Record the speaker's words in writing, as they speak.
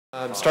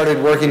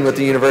Started working with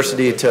the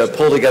university to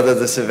pull together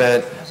this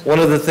event. One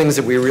of the things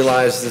that we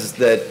realized is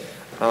that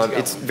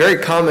it's very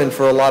common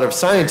for a lot of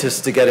scientists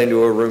to get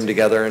into a room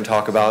together and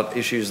talk about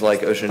issues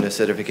like ocean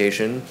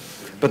acidification.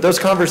 But those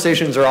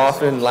conversations are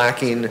often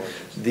lacking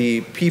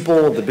the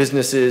people, the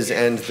businesses,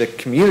 and the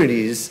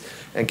communities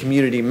and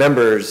community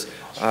members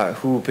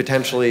who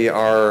potentially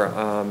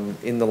are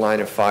in the line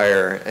of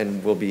fire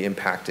and will be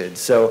impacted.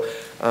 So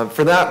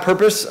for that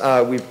purpose,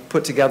 we've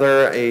put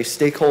together a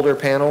stakeholder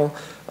panel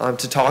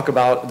to talk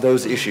about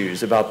those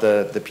issues, about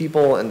the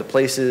people and the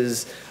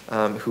places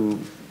who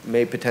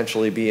may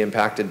potentially be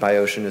impacted by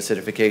ocean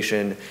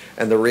acidification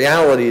and the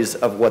realities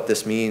of what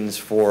this means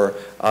for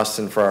us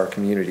and for our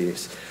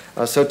communities.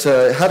 So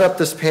to head up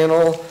this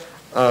panel,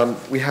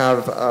 we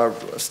have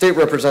State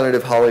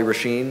Representative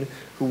Raschein,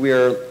 who we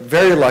are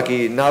very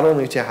lucky not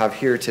only to have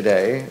here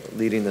today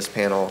leading this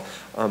panel,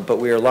 but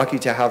we are lucky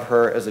to have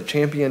her as a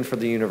champion for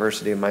the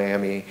University of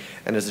Miami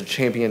and as a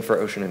champion for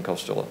ocean and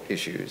coastal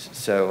issues.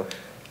 So,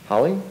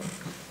 Holly,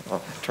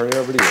 I'll turn it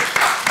over to you.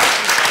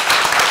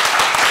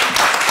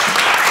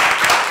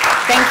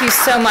 Thank you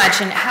so much,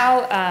 and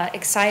how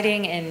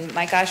exciting, and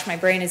my gosh, my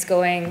brain is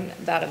going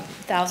about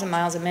 1,000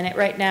 miles a minute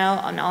right now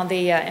on all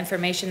the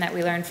information that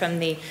we learned from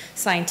the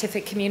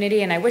scientific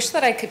community, and I wish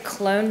that I could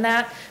clone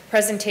that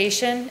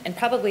presentation and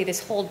probably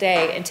this whole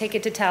day and take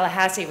it to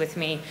Tallahassee with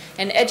me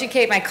and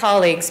educate my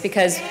colleagues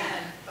because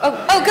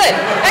Oh, good.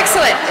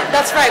 Excellent.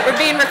 That's right. We're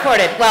being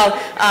recorded. Well,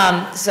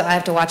 so I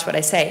have to watch what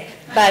I say.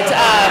 But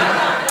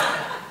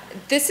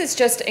this is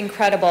just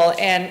incredible.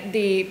 And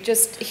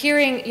just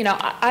hearing, you know,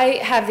 I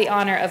have the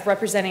honor of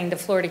representing the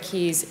Florida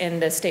Keys in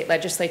the state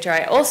legislature.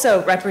 I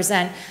also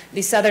represent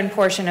the southern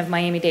portion of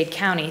Miami-Dade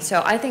County.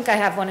 So I think I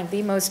have one of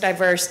the most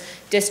diverse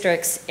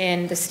districts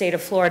in the state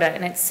of Florida.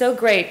 And it's so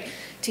great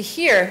to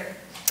hear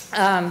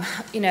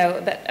you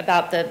know,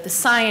 about the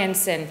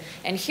science and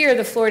hear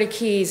the Florida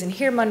Keys and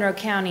hear Monroe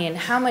County and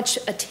how much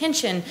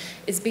attention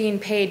is being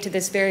paid to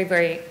this very,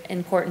 very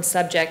important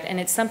subject. And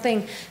it's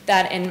something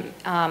that in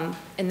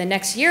the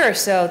next year or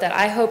so that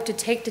I hope to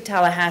take to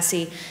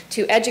Tallahassee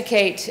to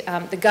educate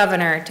the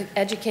governor, to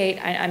educate,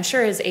 I'm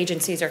sure his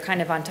agencies are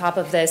kind of on top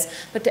of this,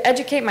 but to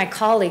educate my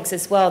colleagues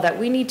as well that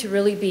we need to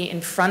really be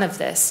in front of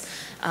this.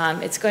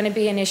 It's going to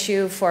be an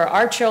issue for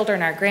our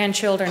children, our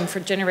grandchildren, for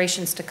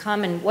generations to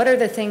come, and what are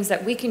the things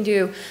that we can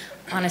do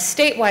on a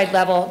statewide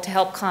level to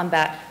help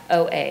combat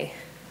OA,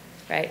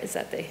 right? Is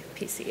that the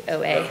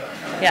PCOA?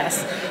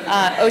 Yes,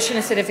 ocean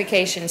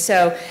acidification.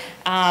 So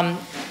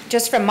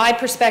just from my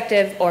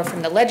perspective, or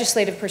from the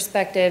legislative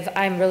perspective,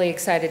 I'm really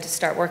excited to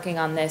start working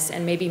on this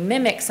and maybe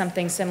mimic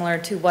something similar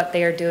to what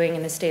they are doing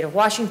in the state of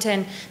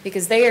Washington,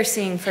 because they are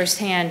seeing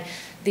firsthand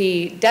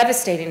the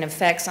devastating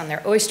effects on their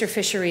oyster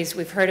fisheries.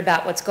 We've heard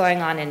about what's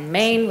going on in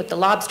Maine with the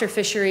lobster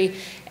fishery,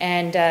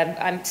 and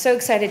I'm so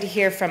excited to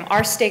hear from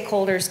our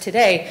stakeholders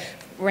today,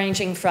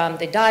 ranging from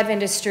the dive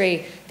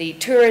industry, the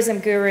tourism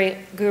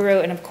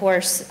guru, and of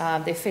course,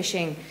 the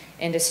fishing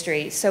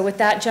industry. So with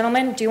that,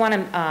 gentlemen, do you want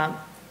to,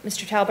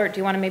 Mr. Talbert, do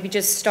you want to maybe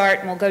just start,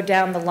 and we'll go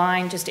down the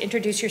line, just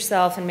introduce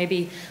yourself and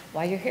maybe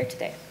why you're here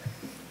today.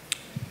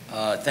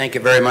 Thank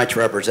you very much,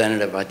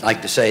 Representative. I'd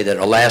like to say that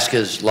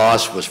Alaska's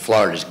loss was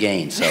Florida's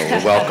gain, so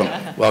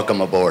welcome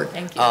aboard.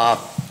 Thank you.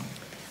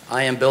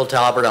 I am Bill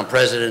Talbert. I'm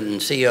President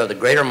and CEO of the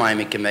Greater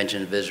Miami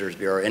Convention and Visitors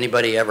Bureau.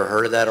 Anybody ever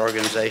heard of that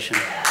organization?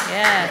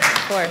 Yeah,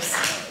 of course.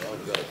 Oh,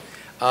 good.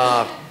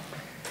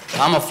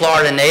 I'm a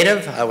Florida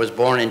native. I was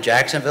born in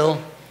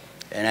Jacksonville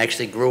and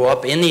actually grew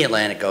up in the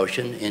Atlantic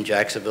Ocean in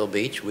Jacksonville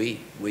Beach. We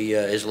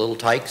as little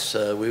tykes,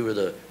 we were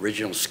the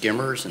original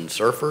skimmers and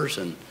surfers,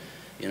 and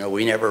you know,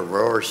 we never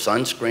wore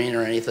sunscreen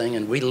or anything,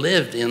 and we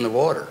lived in the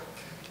water,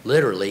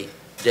 literally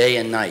day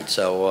and night.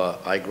 So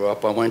I grew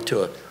up, I went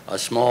to a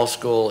small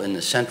school in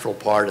the central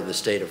part of the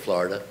state of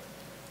Florida,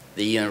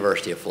 the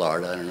University of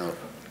Florida. I don't know if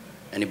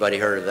anybody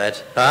heard of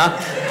that? Huh?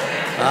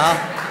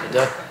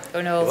 Huh?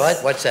 Oh, no.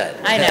 What? What's that?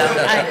 I know,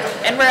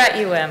 and we're at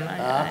UM.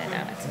 I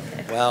know, it's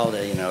okay. Well,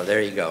 you know, there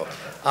you go.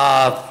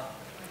 A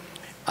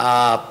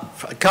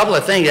couple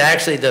of things,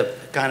 actually,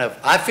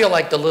 I feel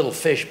like the little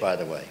fish, by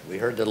the way. We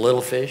heard the little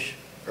fish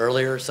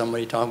earlier,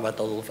 somebody talking about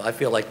the little, I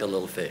feel like the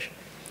little fish.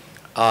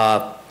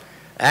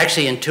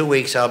 Actually, in 2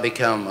 weeks, I'll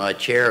become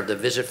chair of the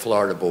Visit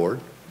Florida Board,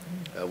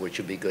 which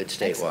would be good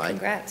statewide.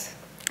 Congrats.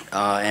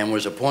 And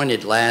was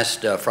appointed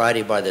last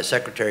Friday by the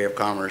Secretary of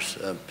Commerce,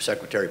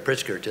 Secretary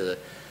Pritzker, to the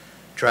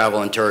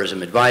Travel and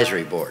Tourism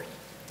Advisory Board.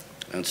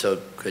 And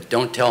so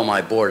don't tell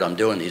my board I'm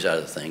doing these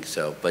other things,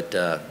 so, but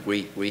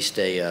we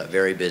stay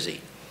very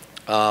busy.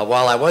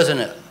 While I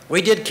wasn't,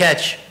 we did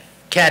catch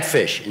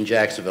catfish in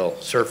Jacksonville,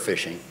 surf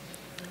fishing.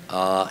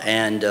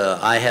 And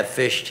I have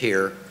fished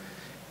here,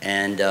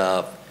 and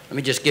let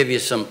me just give you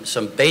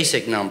some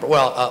basic number.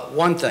 Well,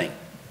 one thing,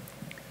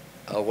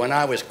 when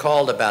I was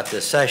called about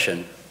this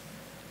session,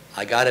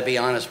 I got to be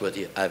honest with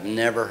you, I've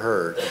never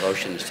heard of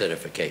ocean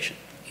acidification.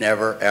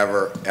 Never,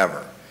 ever,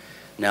 ever.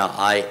 Now,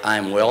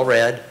 I'm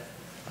well-read.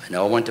 I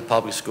know I went to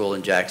public school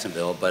in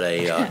Jacksonville, but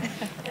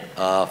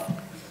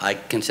I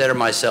consider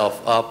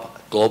myself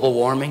up global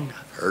warming.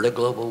 heard of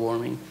global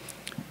warming.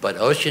 But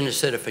ocean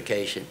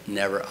acidification,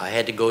 never. I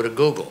had to go to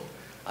Google.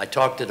 I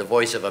talked to the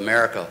Voice of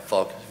America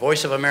folks.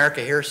 Voice of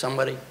America here,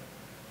 somebody?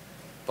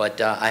 But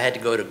I had to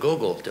go to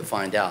Google to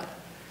find out.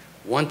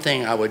 One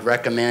thing I would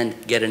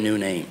recommend, get a new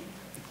name.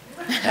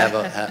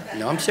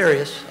 No, I'm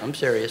serious. I'm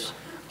serious.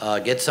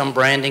 Get some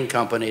branding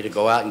company to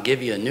go out and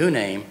give you a new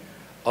name,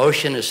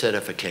 ocean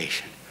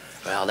acidification.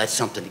 Well, that's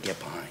something to get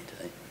behind.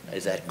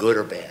 Is that good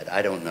or bad?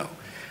 I don't know.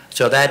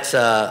 So that's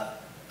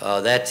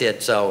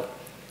it. So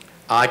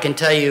I can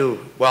tell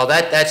you, well,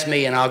 that's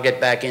me, and I'll get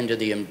back into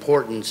the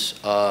importance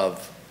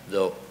of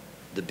the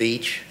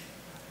beach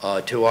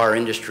to our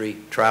industry,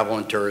 travel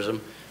and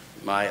tourism.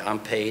 I'm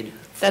paid.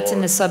 That's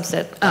in the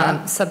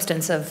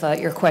substance of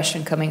your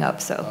question coming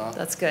up, so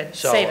that's good.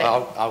 So Save it.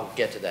 I'll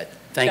get to that.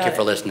 Thank you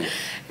for listening.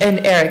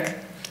 And Eric.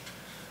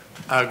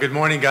 Good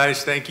morning,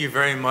 guys. Thank you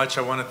very much.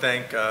 I want to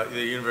thank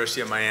the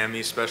University of Miami,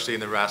 especially in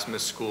the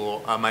Erasmus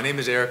School. My name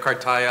is Eric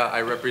Cartaya.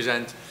 I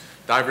represent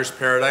Divers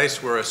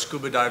Paradise. We're a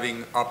scuba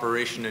diving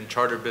operation and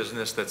charter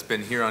business that's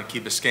been here on Key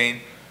Biscayne,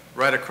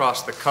 right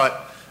across the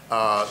cut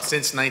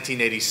since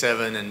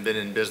 1987 and been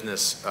in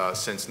business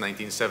since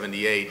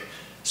 1978.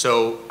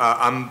 So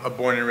I'm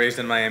born and raised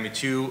in Miami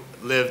too,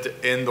 lived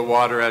in the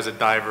water as a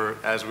diver,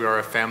 as we are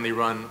a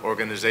family-run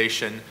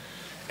organization.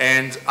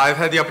 And I've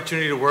had the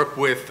opportunity to work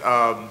with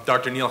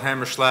Dr. Neil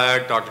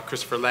Hammerschlag, Dr.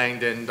 Christopher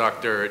Langdon,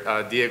 Dr.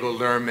 Diego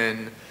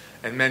Lerman,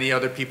 and many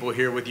other people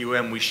here with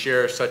UM. We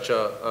share such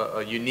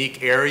a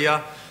unique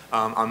area.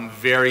 I'm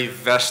very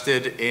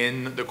vested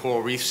in the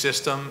coral reef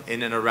system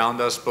in and around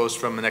us, both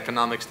from an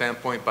economic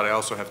standpoint, but I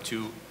also have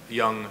 2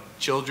 young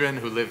children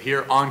who live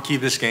here on Key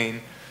Biscayne.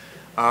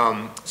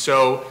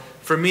 So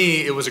for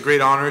me, it was a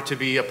great honor to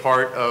be a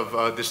part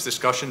of this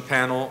discussion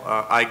panel.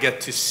 I get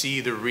to see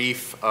the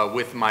reef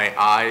with my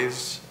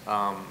eyes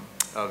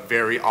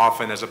very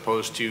often, as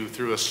opposed to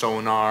through a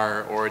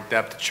sonar or a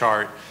depth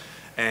chart.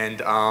 And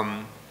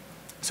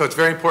so it's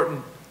very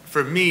important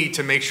for me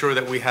to make sure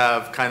that we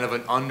have kind of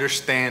an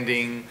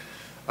understanding,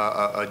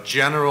 a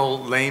general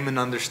layman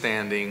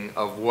understanding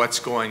of what's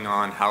going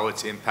on, how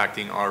it's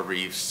impacting our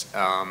reefs,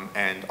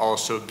 and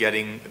also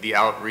getting the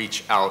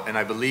outreach out. And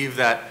I believe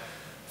that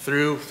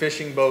through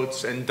fishing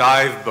boats and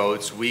dive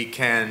boats, we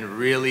can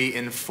really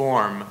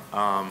inform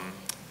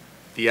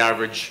the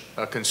average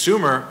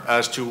consumer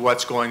as to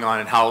what's going on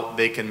and how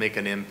they can make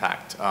an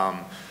impact.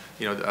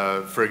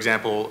 For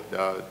example,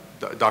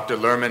 Dr.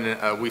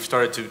 Lerman, we've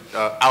started to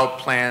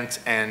outplant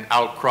and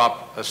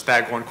outcrop a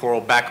staghorn coral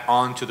back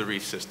onto the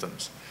reef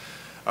systems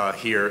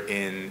here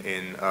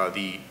in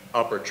the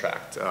upper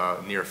tract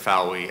near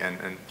Fowey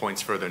and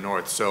points further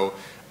north. So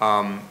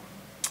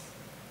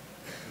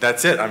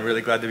that's it. I'm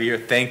really glad to be here.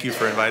 Thank you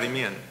for inviting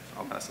me, and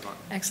I'll pass it on.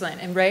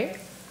 Excellent. And Ray?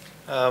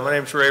 My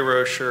name's Ray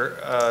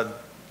Rosher.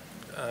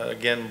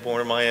 Again,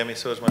 born in Miami,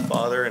 so is my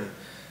father, and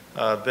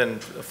I've been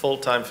a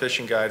full-time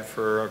fishing guide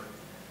for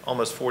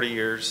almost 40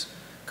 years,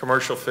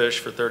 commercial fish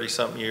for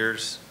 30-something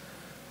years.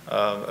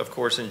 Of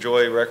course,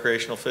 enjoy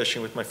recreational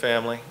fishing with my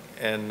family,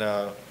 and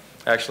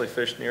actually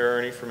fished near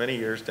Ernie for many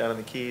years down in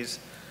the Keys.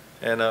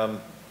 And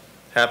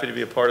happy to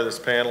be a part of this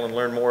panel and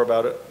learn more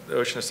about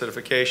ocean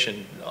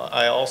acidification.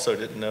 I also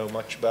didn't know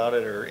much about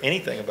it or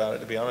anything about it,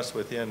 to be honest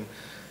with you.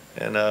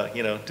 And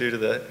you know, due to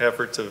the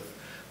efforts of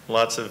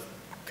lots of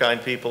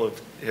kind people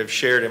have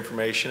shared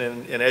information.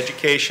 And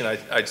education,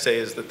 I'd say,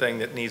 is the thing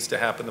that needs to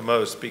happen the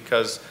most,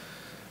 because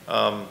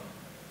I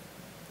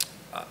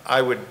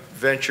would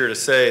venture to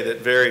say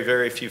that very,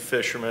 very few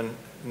fishermen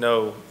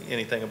know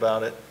anything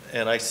about it.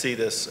 And I see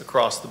this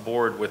across the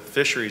board with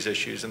fisheries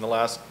issues. In the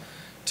last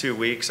 2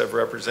 weeks, I've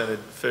represented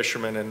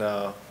fishermen in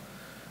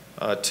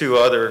 2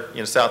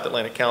 other, South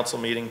Atlantic Council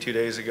meeting 2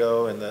 days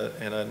ago, and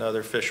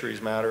another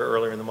fisheries matter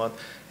earlier in the month.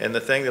 And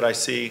the thing that I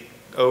see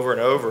over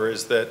and over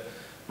is that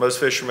most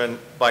fishermen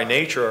by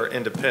nature are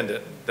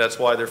independent. That's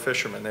why they're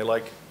fishermen. They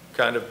like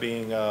kind of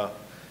being,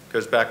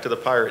 goes back to the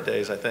pirate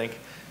days, I think,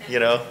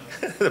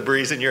 the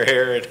breeze in your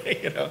hair,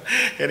 and,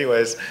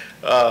 anyways.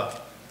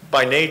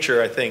 By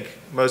nature, I think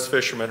most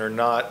fishermen are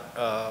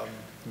not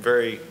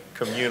very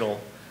communal.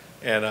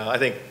 And I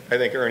think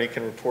Ernie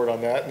can report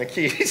on that in the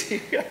Keys.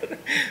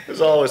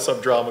 There's always some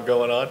drama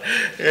going on.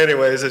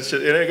 Anyways, it's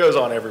just, and it goes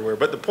on everywhere.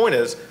 But the point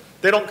is,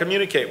 they don't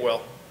communicate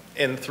well.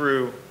 And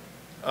through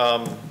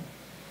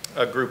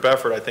a group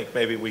effort, I think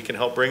maybe we can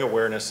help bring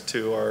awareness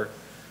to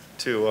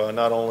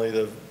not only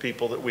the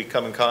people that we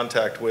come in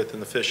contact with in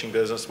the fishing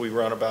business. We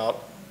run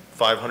about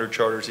 500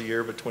 charters a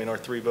year between our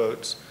 3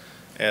 boats.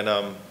 And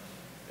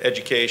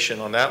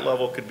education on that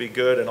level could be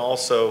good. And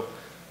also,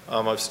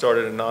 I've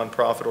started a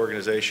nonprofit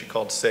organization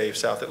called SAFE,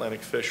 South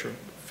Atlantic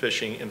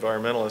Fishing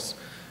Environmentalists,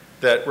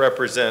 that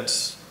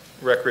represents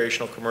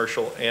recreational,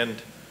 commercial,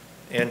 and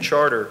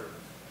charter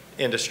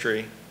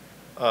industry.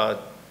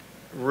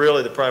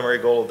 Really, the primary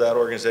goal of that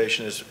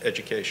organization is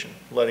education,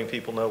 letting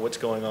people know what's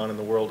going on in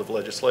the world of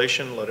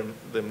legislation, letting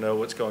them know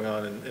what's going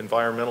on in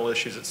environmental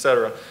issues, et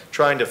cetera,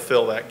 trying to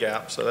fill that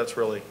gap. So that's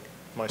really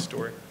my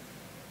story.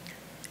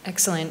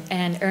 Excellent.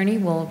 And Ernie,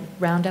 we'll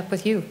round up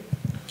with you.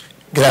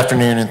 Good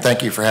afternoon, and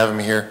thank you for having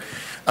me here.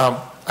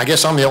 I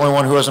guess I'm the only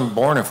one who wasn't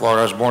born in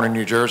Florida. I was born in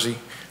New Jersey.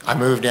 I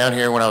moved down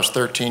here when I was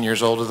 13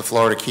 years old to the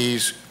Florida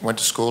Keys, went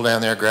to school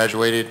down there,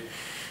 graduated,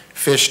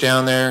 fished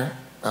down there,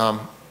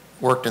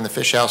 worked in the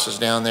fish houses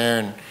down there,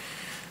 and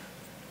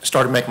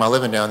started making my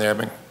living down there.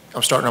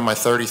 I'm starting on my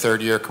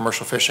 33rd year of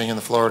commercial fishing in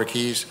the Florida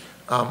Keys.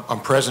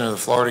 I'm president of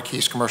the Florida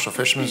Keys Commercial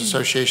Fishermen's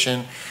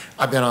Association.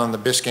 I've been on the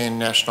Biscayne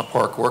National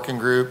Park Working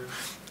Group,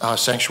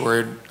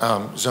 Sanctuary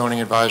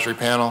Zoning Advisory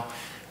Panel,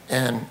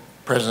 and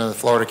president of the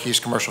Florida Keys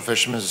Commercial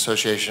Fishermen's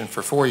Association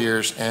for 4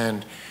 years,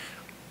 and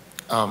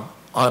I'm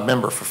a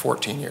member for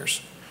 14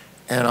 years.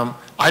 And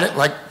I didn't,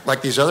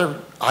 like these other,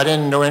 I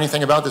didn't know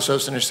anything about this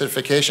ocean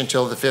acidification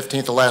until the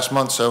 15th of last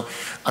month, so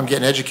I'm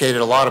getting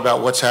educated a lot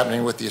about what's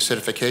happening with the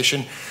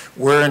acidification.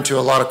 We're into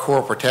a lot of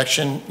coral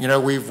protection. You know,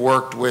 we've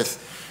worked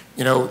with,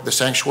 you know, the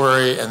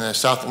Sanctuary and the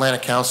South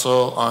Atlantic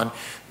Council on,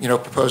 you know,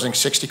 proposing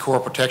 60 coral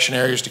protection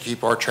areas to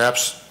keep our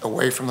traps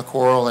away from the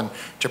coral and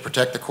to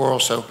protect the coral.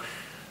 So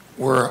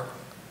we're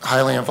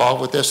highly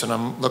involved with this, and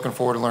I'm looking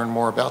forward to learning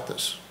more about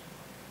this.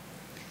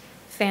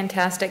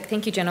 Fantastic.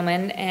 Thank you,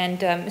 gentlemen. And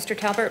Mr.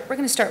 Talbert, we're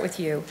going to start with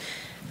you.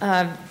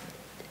 You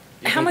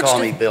can call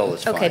me Bill,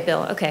 it's fine. Okay,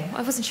 Bill. Okay.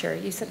 I wasn't sure.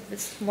 You said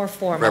it's more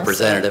formal.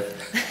 Representative.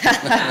 So.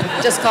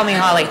 Just call me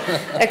Holly.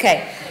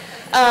 Okay.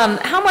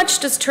 How much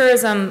does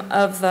tourism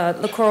of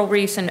the coral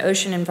reefs and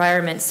ocean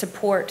environment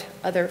support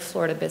other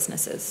Florida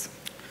businesses?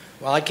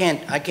 Well, I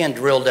can't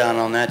drill down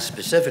on that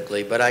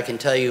specifically, but I can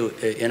tell you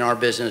in our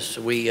business,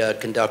 we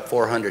conduct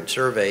 400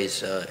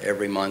 surveys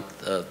every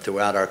month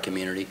throughout our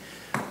community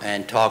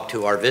and talk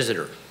to our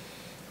visitor,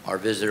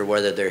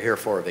 whether they're here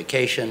for a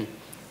vacation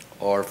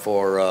or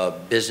for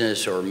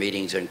business or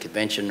meetings and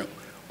convention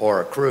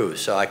or a cruise.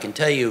 So I can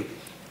tell you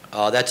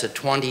that's a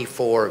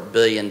 $24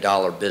 billion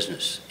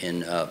business.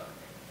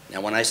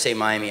 Now when I say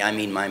Miami, I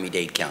mean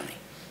Miami-Dade County.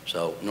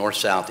 So north,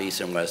 south,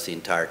 east, and west, the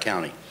entire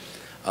county.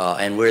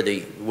 And we're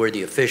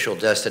the official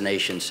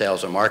destination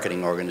sales and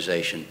marketing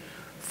organization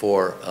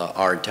for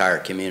our entire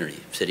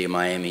community. City of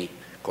Miami,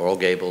 Coral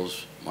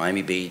Gables,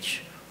 Miami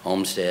Beach,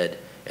 Homestead,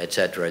 et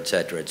cetera, et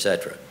cetera, et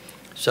cetera.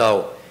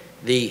 So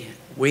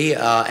we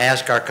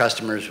ask our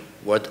customers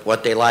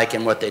what they like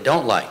and what they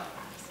don't like.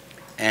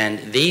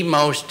 And the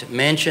most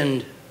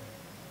mentioned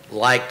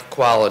liked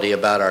quality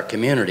about our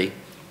community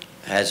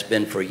has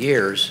been for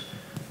years,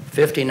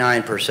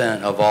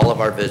 59% of all of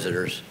our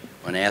visitors,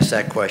 when asked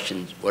that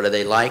question, what do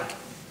they like?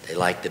 They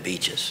like the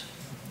beaches.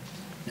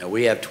 Now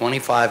we have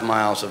 25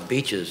 miles of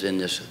beaches in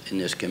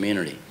this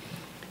community.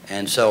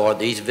 And so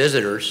these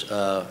visitors,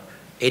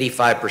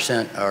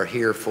 85% are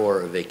here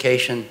for a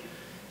vacation,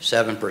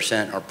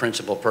 7% our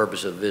principal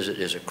purpose of visit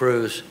is a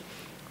cruise,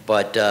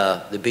 but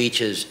the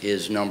beaches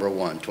is number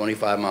one,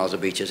 25 miles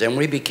of beaches. And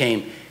we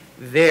became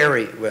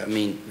very,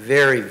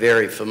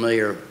 very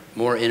familiar,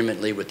 more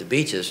intimately with the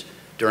beaches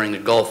during the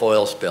Gulf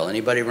oil spill.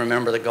 Anybody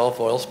remember the Gulf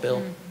oil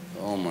spill?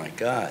 Mm-hmm. Oh my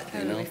God,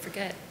 you know? I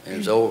forget. It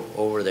was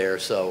over there,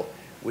 so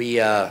we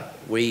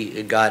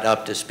got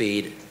up to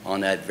speed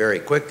on that very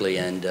quickly,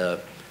 and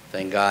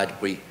thank God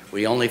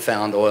we only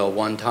found oil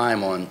one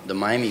time on the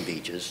Miami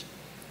beaches.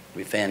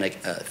 We found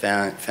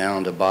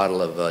a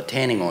bottle of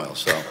tanning oil,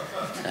 so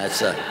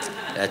that's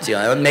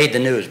it made the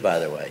news, by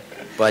the way.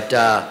 But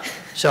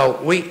so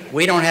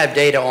we don't have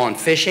data on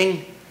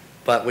fishing,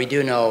 but we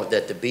do know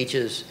that the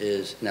beaches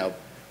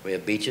we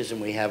have beaches and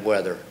we have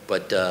weather,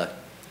 but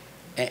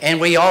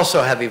and we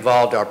also have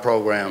evolved our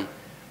program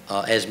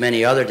as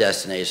many other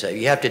destinations.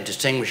 You have to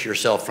distinguish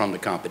yourself from the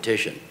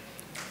competition.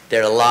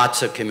 There are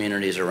lots of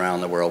communities around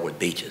the world with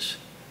beaches.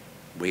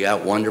 We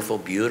got wonderful,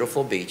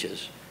 beautiful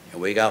beaches,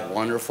 and we got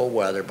wonderful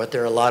weather, but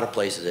there are a lot of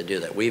places that do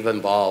that. We've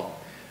evolved,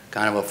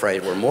 kind of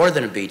afraid, we're more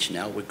than a beach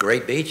now, with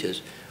great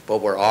beaches,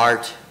 but we're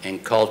art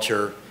and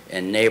culture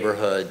and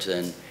neighborhoods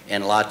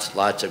and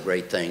lots of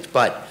great things.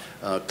 But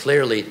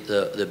clearly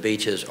the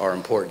beaches are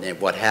important, and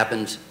what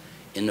happens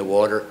in the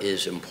water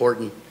is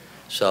important,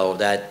 so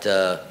that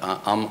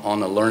I'm on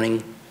the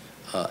learning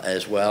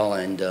as well,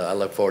 and I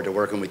look forward to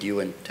working with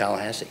you in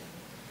Tallahassee.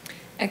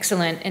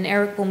 Excellent. And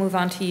Eric, we'll move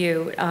on to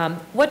you.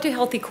 What do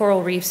healthy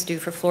coral reefs do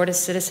for Florida's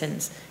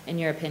citizens, in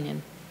your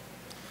opinion?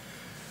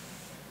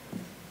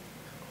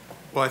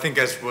 Well, I think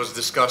as was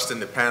discussed in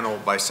the panel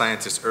by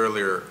scientists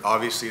earlier,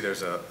 obviously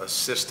there's a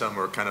system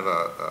or kind of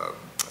a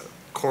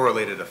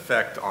correlated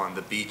effect on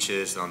the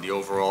beaches and on the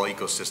overall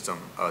ecosystem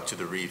to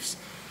the reefs.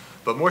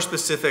 But more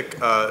specific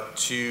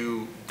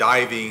to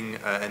diving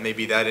and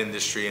maybe that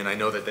industry, and I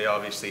know that they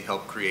obviously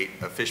help create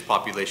fish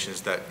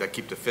populations that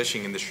keep the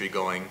fishing industry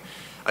going.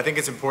 I think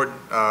it's important,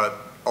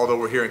 although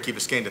we're here in Key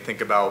Biscayne, to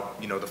think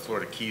about the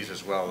Florida Keys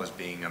as well as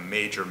being a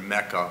major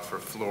mecca for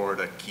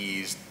Florida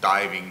Keys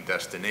diving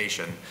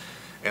destination.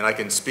 And I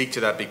can speak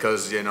to that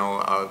because I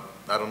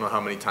don't know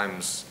how many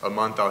times a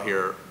month I'll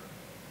hear,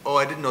 "Oh,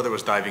 I didn't know there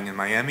was diving in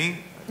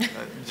Miami. I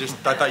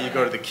thought you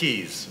go to the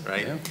Keys,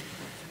 right?" Yeah.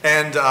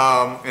 And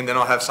then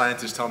I'll have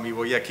scientists tell me,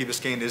 "Well, yeah, Key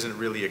Biscayne isn't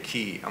really a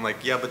key." I'm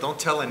like, "Yeah, but don't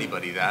tell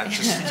anybody that.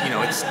 Just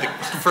it's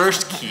the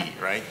first key,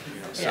 right?"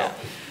 So,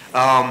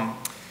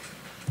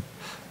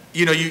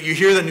 you know, you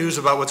hear the news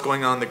about what's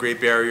going on in the Great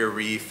Barrier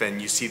Reef,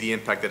 and you see the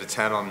impact that it's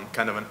had on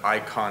kind of an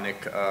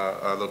iconic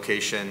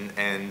location,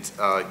 and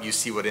you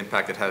see what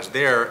impact it has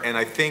there. And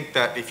I think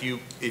that if you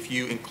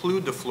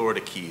include the Florida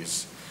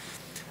Keys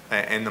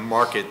and the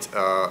market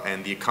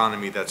and the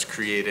economy that's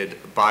created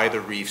by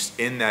the reefs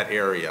in that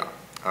area,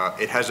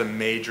 it has a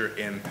major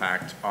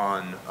impact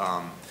on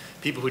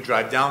people who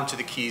drive down to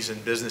the Keys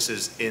and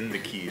businesses in the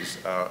Keys,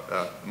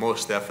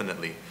 most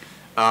definitely.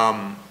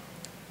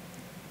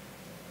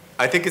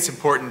 I think it's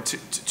important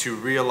to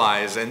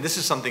realize, and this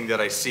is something that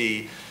I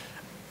see,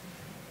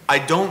 I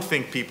don't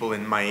think people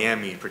in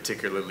Miami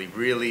particularly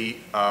really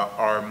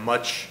are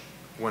much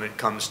when it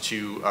comes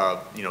to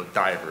you know,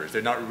 divers.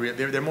 They're not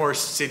they're more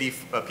city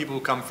people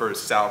who come for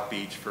South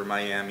Beach, for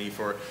Miami,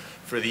 for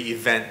the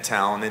event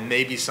town, and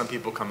maybe some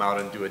people come out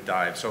and do a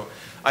dive. So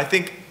I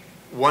think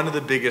one of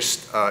the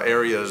biggest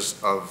areas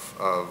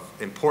of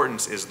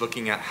importance is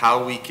looking at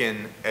how we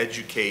can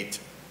educate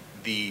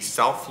the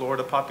South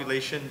Florida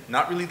population,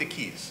 not really the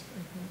Keys,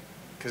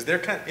 because they're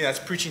kind of, you know, it's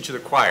preaching to the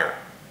choir,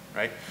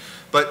 right?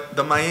 But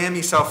the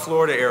Miami, South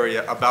Florida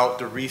area about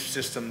the reef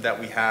system that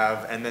we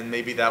have, and then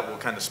maybe that will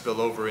kind of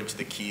spill over into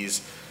the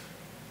Keys,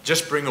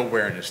 just bring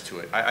awareness to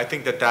it. I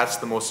think that that's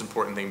the most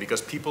important thing,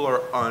 because people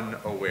are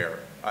unaware.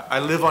 I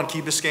live on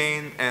Key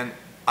Biscayne, and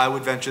I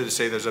would venture to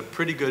say there's a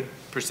pretty good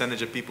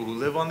percentage of people who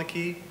live on the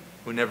Key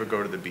who never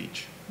go to the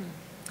beach.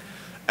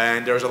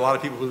 And there's a lot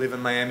of people who live in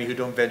Miami who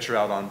don't venture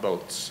out on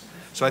boats.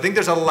 So I think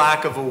there's a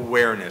lack of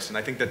awareness, and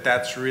I think that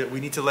that's real. We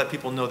need to let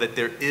people know that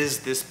there is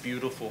this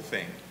beautiful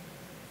thing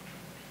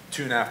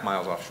 2.5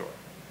 miles offshore.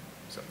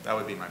 So that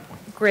would be my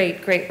point.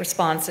 Great, great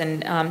response.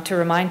 And to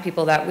remind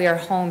people that we are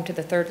home to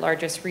the 3rd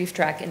largest reef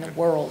track in the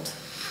world.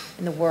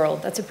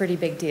 That's a pretty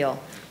big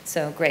deal.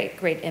 So great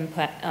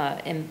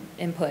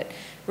input.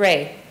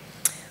 Ray,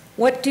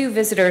 what do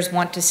visitors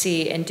want to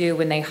see and do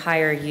when they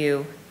hire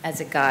you as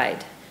a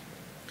guide?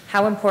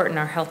 How important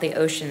are healthy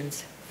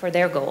oceans for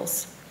their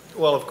goals?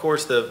 Well, of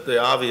course,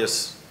 the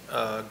obvious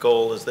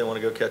goal is they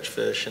want to go catch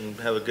fish and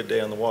have a good day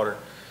on the water.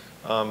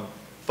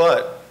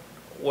 But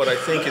what I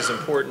think is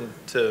important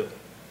to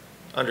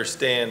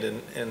understand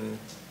and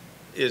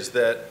is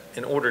that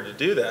in order to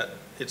do that,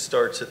 it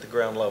starts at the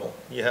ground level.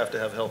 You have to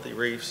have healthy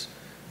reefs,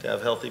 to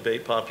have healthy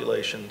bait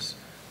populations,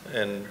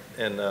 and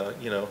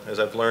you know, as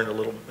I've learned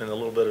in a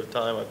little bit of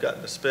time I've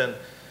gotten to spend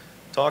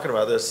talking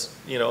about this,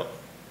 you know,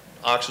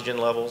 oxygen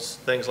levels,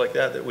 things like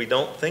that we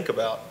don't think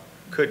about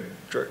could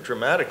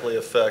dramatically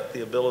affect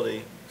the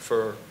ability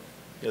for,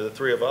 you know, the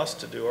 3 of us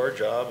to do our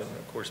job, and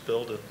of course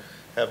Bill to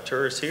have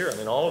tourists here. I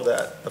mean, all of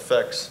that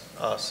affects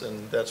us,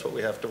 and that's what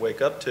we have to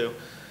wake up to.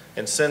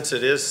 And since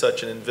it is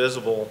such an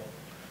invisible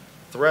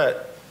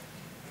threat,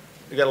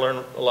 we got to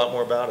learn a lot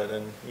more about it.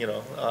 And you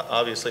know,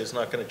 obviously it's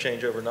not going to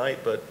change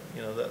overnight, but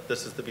you know,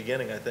 this is the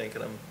beginning, I think,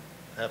 and I'm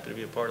happy to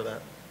be a part of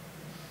that.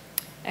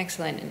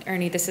 Excellent. And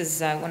Ernie, this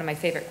is one of my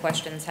favorite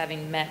questions,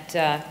 having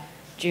met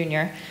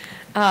Junior.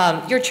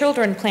 Your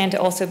children plan to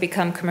also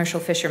become commercial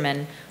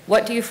fishermen.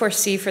 What do you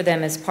foresee for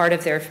them as part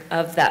of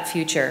that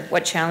future?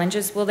 What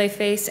challenges will they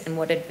face, and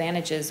what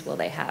advantages will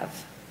they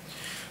have?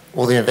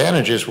 Well, the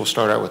advantages, we'll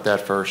start out with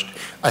that first.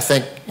 I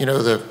think, you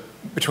know,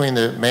 between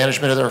the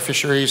management of our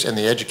fisheries and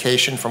the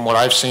education, from what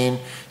I've seen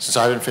since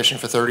I've been fishing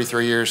for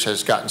 33 years,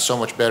 has gotten so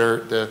much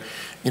better.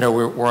 You know,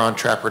 we're on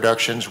trap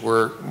reductions,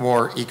 we're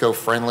more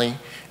eco-friendly,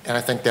 and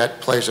I think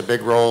that plays a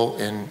big role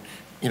in,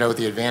 you know,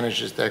 the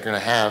advantages they're going to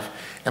have.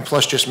 And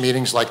plus, just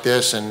meetings like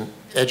this and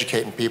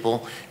educating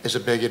people is a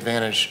big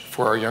advantage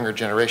for our younger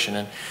generation.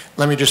 And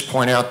let me just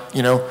point out,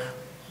 you know,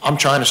 I'm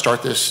trying to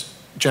start this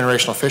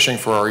generational fishing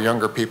for our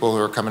younger people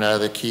who are coming out of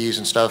the Keys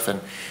and stuff,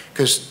 and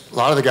because a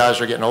lot of the guys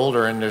are getting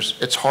older, and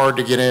it's hard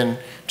to get in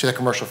to the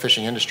commercial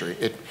fishing industry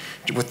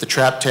with the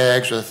trap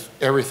tags, with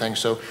everything.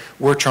 So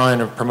we're trying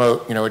to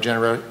promote, you know, a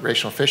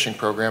generational fishing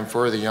program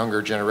for the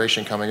younger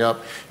generation coming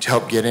up to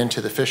help get into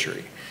the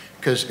fishery.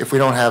 Because if we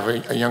don't have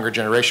a younger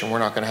generation, we're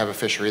not going to have a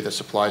fishery that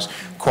supplies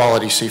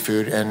quality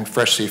seafood and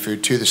fresh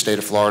seafood to the state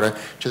of Florida,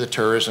 to the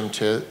tourism,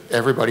 to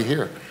everybody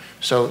here.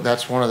 So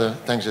that's one of the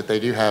things that they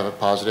do have a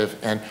positive.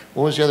 And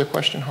what was the other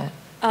question,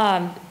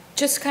 Holly?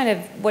 Just kind of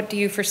what do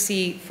you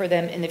foresee for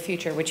them in the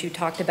future, which you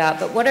talked about,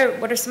 but what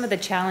are some of the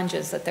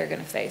challenges that they're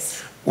going to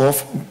face? Well,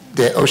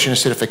 the ocean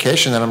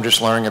acidification that I'm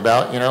just learning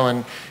about, you know,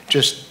 and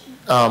just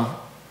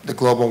the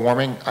global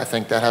warming, I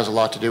think that has a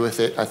lot to do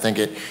with it. I think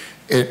it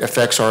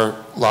affects our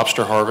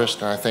lobster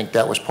harvest, and I think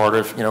that was part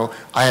of, you know,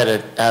 I had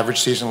an average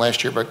season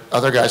last year, but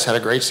other guys had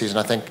a great season.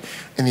 I think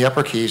in the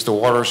upper Keys, the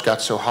waters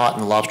got so hot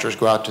and the lobsters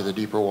go out to the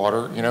deeper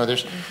water. You know,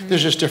 there's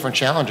just different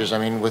challenges. I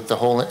mean, with the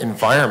whole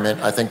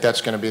environment, I think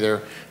that's going to be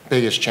their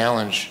biggest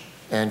challenge,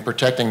 and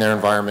protecting their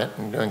environment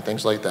and doing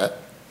things like that.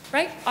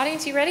 Right,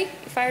 audience, you ready?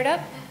 You fired up?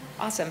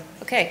 Awesome,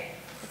 okay,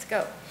 let's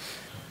go.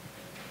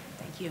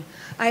 Thank you.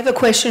 I have a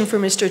question for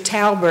Mr.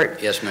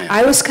 Talbert. Yes, ma'am.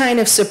 I was kind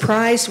of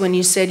surprised when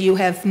you said you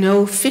have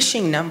no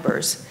fishing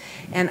numbers.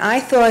 And I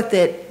thought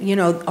that, you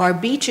know, our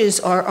beaches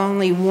are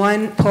only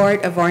one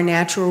part of our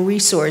natural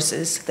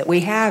resources that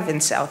we have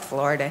in South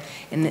Florida,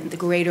 in the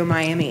greater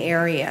Miami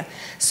area.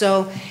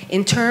 So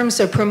in terms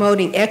of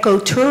promoting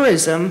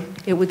ecotourism,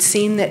 it would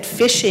seem that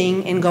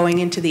fishing and going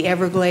into the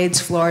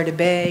Everglades, Florida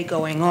Bay,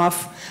 going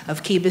off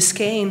of Key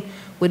Biscayne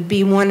would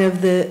be one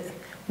of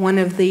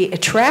the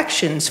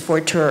attractions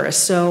for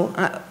tourists. So,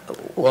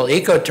 well,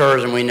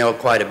 ecotourism we know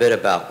quite a bit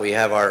about. We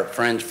have our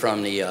friends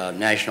from the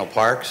national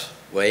parks,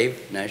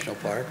 WAVE National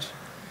Parks,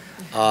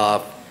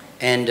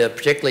 and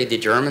particularly the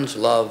Germans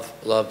love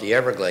the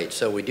Everglades.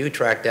 So we do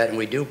track that, and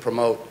we do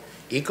promote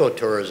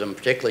ecotourism,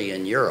 particularly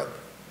in Europe.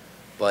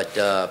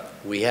 But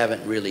we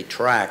haven't really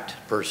tracked,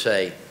 per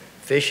se,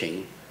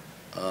 fishing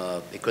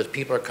because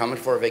people are coming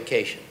for a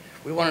vacation.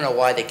 We want to know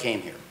why they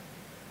came here.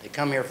 They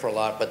come here for a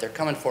lot, but they're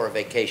coming for a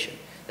vacation.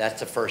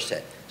 That's the first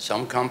set.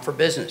 Some come for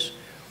business.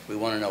 We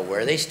want to know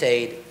where they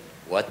stayed,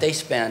 what they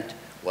spent,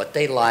 what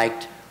they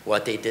liked,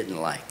 what they didn't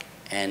like.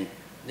 And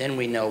then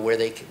we know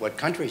what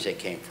countries they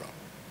came from,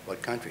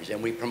 what countries,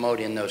 and we promote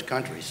in those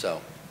countries,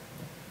 so.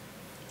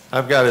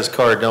 I've got his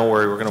card, don't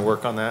worry, we're going to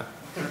work on that.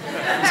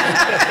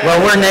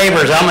 Well, we're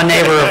neighbors. I'm a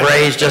neighbor of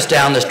Ray's just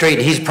down the street,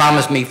 and he's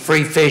promised me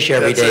free fish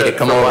every day to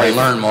come over and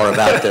learn more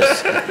about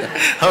this.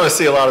 I want to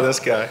see a lot of this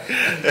guy.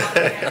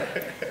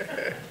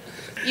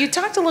 You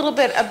talked a little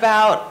bit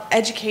about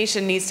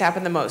education needs to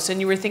happen the most, and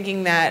you were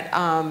thinking that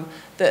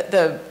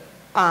the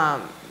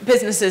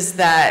businesses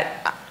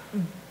that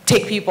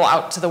take people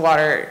out to the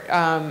water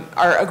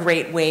are a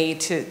great way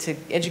to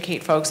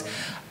educate folks.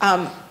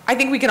 I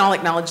think we can all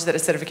acknowledge that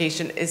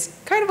acidification is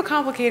kind of a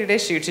complicated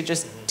issue to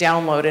just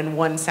download in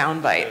one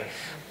soundbite.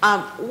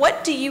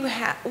 What do you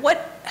have?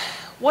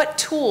 What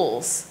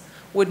tools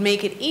would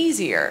make it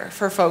easier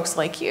for folks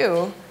like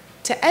you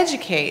to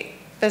educate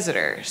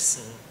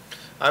visitors?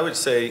 I would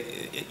say,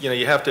 you know,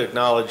 you have to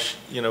acknowledge,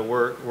 you know,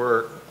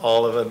 we're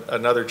all of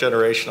another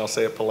generation, I'll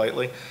say it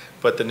politely,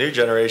 but the new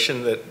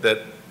generation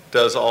that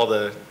does all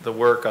the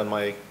work on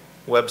my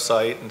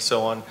website and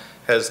so on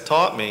has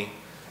taught me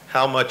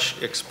how much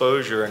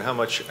exposure and how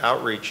much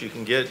outreach you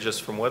can get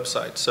just from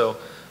websites. So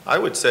I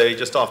would say,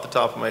 just off the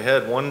top of my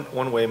head,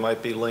 one way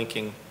might be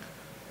linking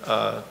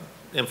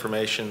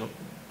information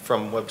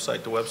from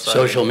website to website.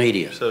 Social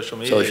media. Social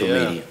media, Social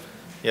yeah. media.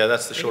 Yeah,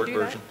 that's the short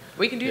version.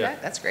 We can do Yeah.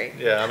 that. That's great.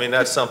 Yeah, I mean,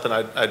 that's something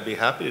I'd be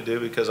happy to do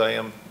because I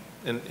am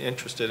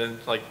interested in,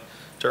 like,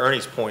 to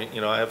Ernie's point,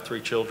 you know, I have 3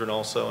 children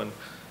also, and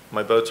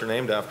my boats are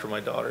named after my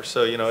daughter.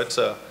 So, you know, it's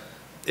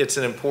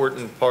an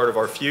important part of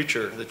our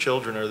future. The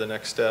children are the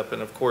next step.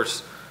 And of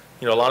course,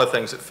 you know, a lot of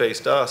things that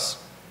faced us,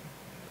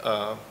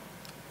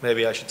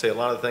 maybe I should say a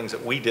lot of things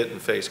that we didn't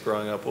face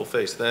growing up will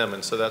face them.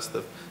 And so this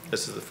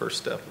is the first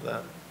step of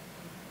that.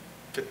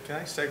 Can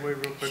I segue real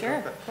quick? Sure,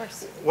 on that? of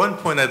course. One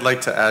point I'd like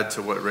to add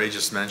to what Ray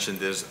just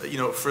mentioned is, you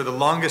know, for the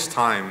longest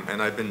time,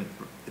 and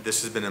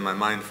this has been in my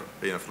mind for,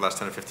 you know, for the last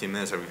 10 or 15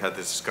 minutes that we've had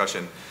this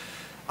discussion,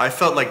 I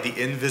felt like the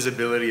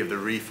invisibility of the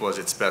reef was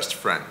its best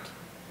friend.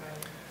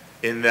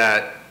 In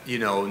that, you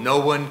know, no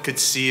one could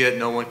see it,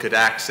 no one could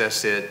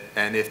access it,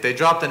 and if they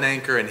dropped an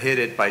anchor and hit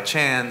it by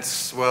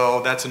chance,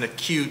 well, that's an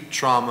acute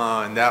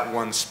trauma in that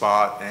one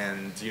spot,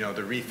 and, you know,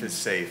 the reef is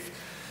safe.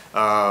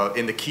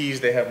 In the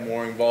Keys, they have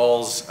mooring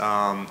balls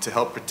to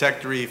help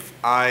protect the reef.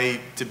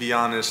 To be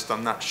honest,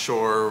 I'm not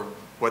sure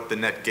what the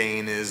net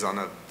gain is on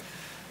a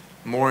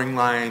mooring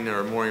line or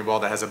a mooring ball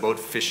that has a boat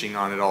fishing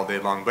on it all day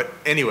long. But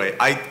anyway,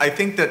 I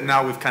think that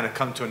now we've kind of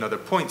come to another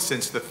point,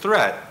 since the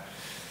threat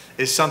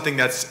is something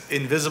that's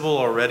invisible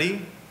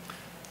already.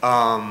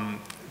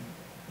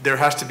 There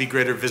has to be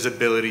greater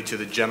visibility to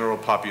the general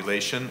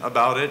population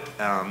about it.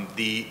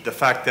 The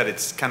fact that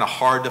it's kind of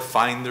hard to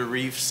find the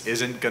reefs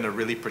isn't going to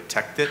really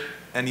protect it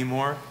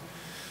anymore.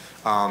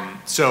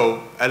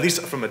 So at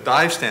least from a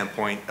dive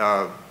standpoint,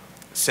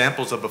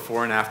 samples of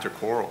before and after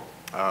coral.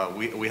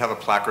 We have a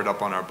placard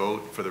up on our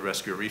boat for the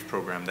Rescue Reef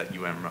program that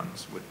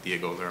runs with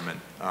Diego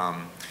Lerman.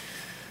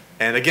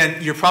 And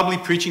again, you're probably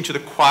preaching to the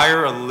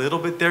choir a little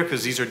bit there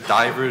because these are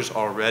divers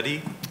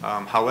already.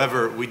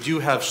 However, we do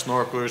have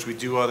snorkelers, we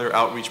do other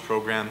outreach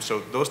programs, so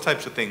those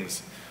types of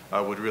things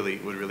would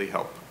really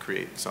help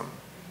create some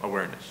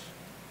awareness.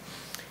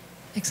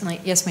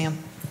 Excellent. Yes, ma'am.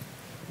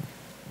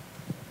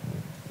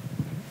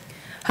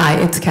 Hi,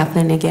 it's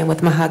Kathleen again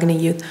with Mahogany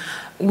Youth.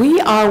 We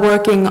are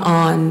working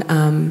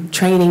on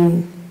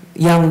training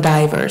young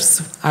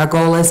divers. Our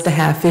goal is to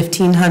have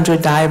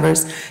 1,500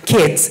 divers,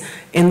 kids,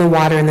 in the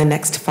water in the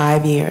next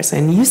 5 years.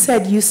 And you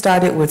said you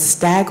started with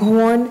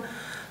staghorn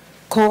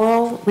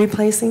coral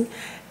replacing.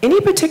 Any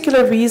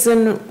particular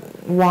reason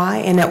why,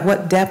 and at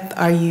what depth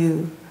are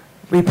you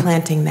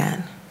replanting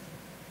that?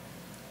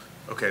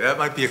 Okay, that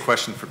might be a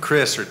question for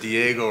Chris or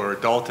Diego or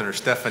Dalton or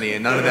Stephanie,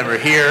 and none of them are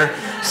here.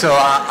 So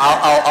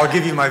I'll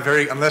give you my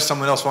unless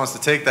someone else wants to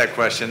take that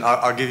question,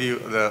 I'll give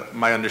you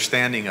my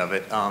understanding of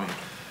it.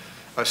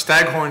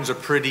 Staghorn's a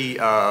pretty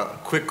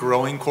quick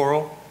growing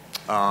coral.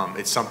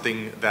 It's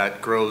something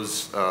that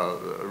grows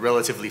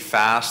relatively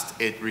fast.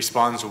 It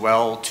responds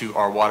well to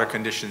our water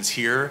conditions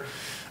here.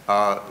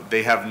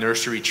 They have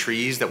nursery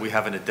trees that we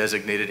have in a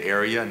designated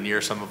area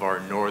near some of our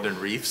northern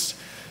reefs.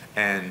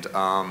 And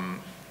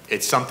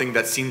it's something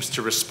that seems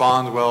to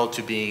respond well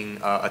to being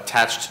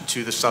attached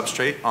to the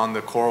substrate on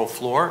the coral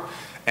floor.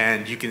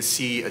 And you can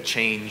see a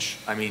change,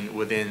 I mean,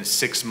 within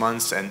 6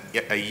 months and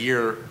a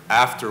year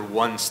after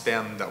one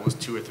stem that was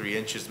 2 or 3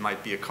 inches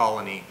might be a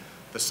colony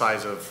the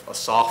size of a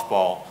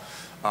softball.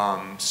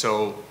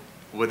 So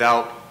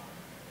without,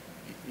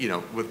 you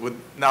know,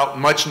 without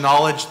much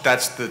knowledge,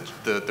 that's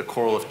the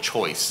coral of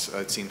choice,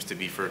 it seems to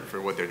be,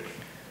 for what they're doing.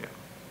 Yeah.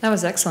 That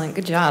was excellent.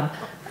 Good job.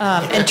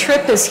 And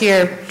Trip is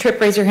here. Trip,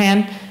 raise your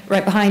hand.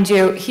 Right behind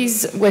you.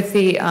 He's with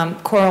the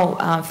Coral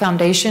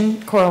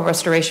Foundation, Coral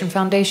Restoration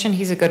Foundation.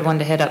 He's a good one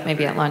to hit up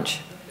maybe at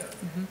lunch.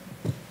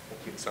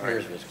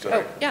 Sorry.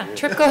 Oh, yeah,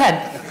 Trip, go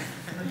ahead.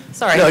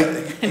 Sorry. No, I you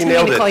didn't mean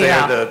nailed to it. call you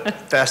They're out. the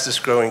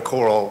fastest growing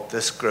coral.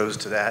 This grows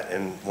to that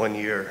in 1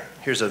 year.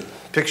 Here's a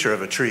picture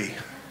of a tree.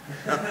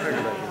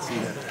 Everybody can see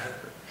that.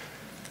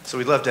 So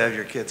we'd love to have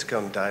your kids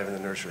come dive in the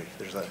nursery.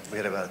 We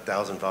had about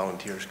 1,000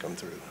 volunteers come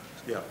through.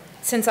 Yeah.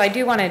 Since I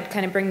do want to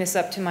kind of bring this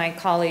up to my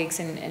colleagues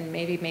and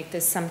maybe make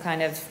this some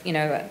kind of, you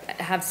know,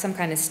 have some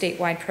kind of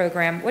statewide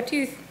program, what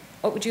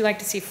would you like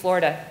to see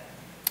Florida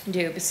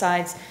do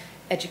besides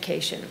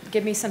education?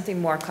 Give me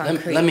something more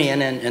concrete. Let me,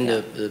 and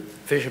the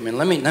fishermen,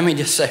 let me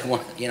just say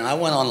one, you know, I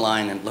went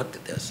online and looked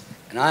at this,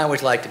 and I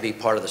always like to be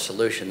part of the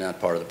solution,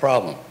 not part of the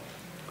problem.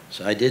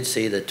 So I did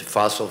see that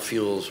fossil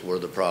fuels were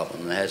the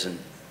problem. It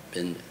hasn't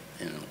been,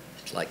 you know,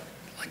 it's like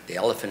the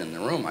elephant in the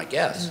room, I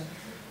guess. Mm-hmm.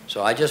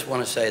 So I just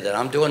want to say that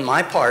I'm doing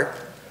my part.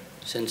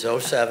 Since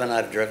 '07,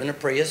 I've driven a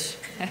Prius,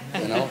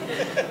 you know,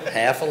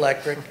 half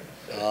electric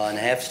and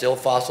half still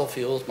fossil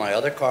fuels. My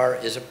other car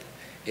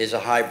is a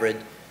hybrid.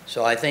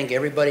 So I think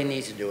everybody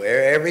needs to do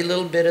every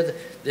little bit of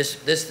this.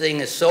 This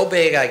thing is so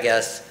big, I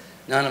guess,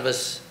 none of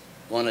us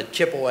want to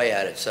chip away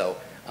at it. So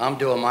I'm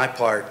doing my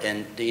part,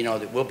 and you know,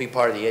 that we'll be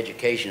part of the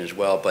education as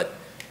well. But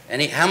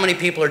how many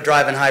people are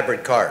driving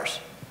hybrid cars?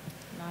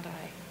 Not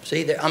I.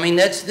 See, I mean,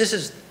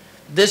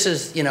 this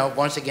is, you know,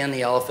 once again,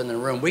 the elephant in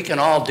the room. We can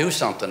all do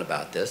something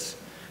about this.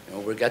 You know,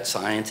 we've got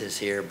scientists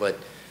here, but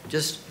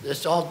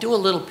let's all do a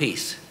little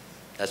piece.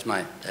 That's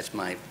my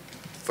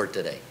for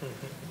today.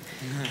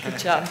 Good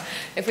job.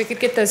 If we could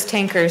get those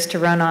tankers to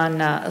run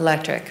on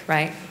electric,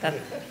 right?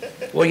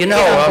 Well, you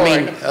know,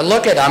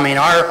 I mean,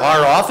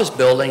 our office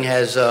building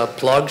has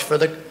plugs for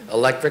the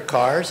electric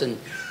cars, and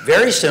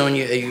very soon,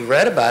 you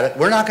read about it,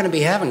 we're not going to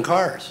be having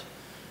cars.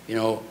 You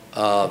know,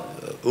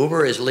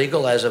 Uber is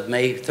legal as of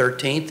May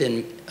 13th,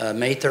 and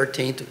May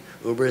 13th,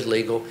 Uber is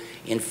legal.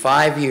 In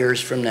 5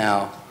 years from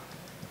now,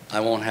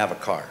 I won't have a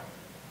car.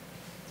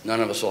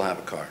 None of us will have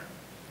a car.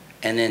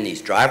 And then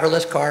these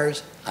driverless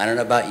cars, I don't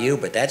know about you,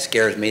 but that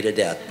scares me to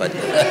death. But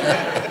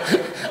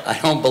I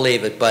don't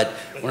believe it. But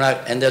we're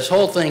not, and this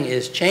whole thing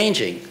is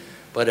changing.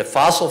 But if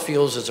fossil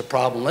fuels is a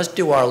problem, let's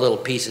do our little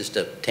pieces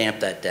to tamp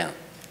that down.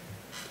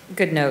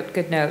 Good note,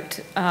 good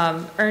note.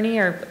 Ernie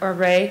or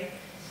Ray,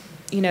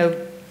 you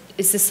know,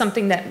 is this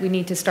something that we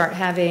need to start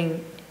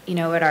having, you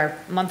know, at our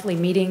monthly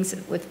meetings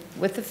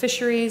with the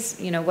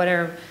fisheries? You know,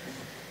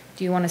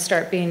 do you want to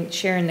start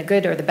sharing the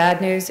good or the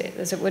bad news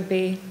as it would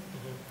be?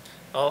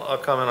 I'll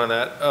comment on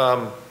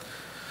that.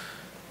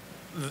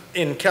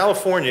 In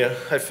California,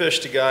 I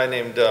fished a guy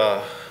named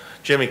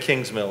Jimmy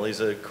Kingsmill. He's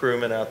a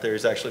crewman out there.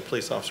 He's actually a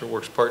police officer,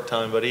 works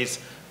part-time, but he's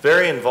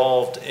very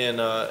involved in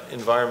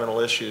environmental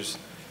issues.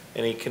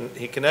 And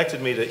he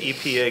connected me to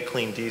EPA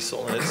Clean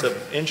Diesel, and it's an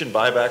engine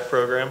buyback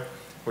program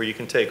where you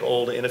can take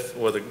old, there's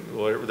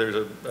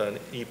an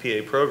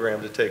EPA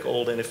program to take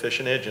old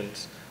inefficient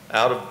engines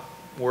out of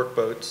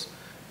workboats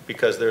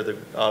because they're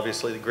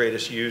obviously the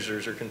greatest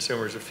users or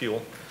consumers of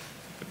fuel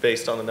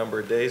based on the number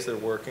of days they're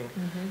working,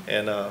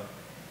 and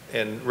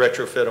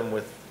retrofit them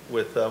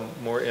with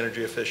more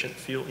energy efficient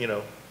fuel, you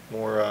know,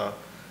 more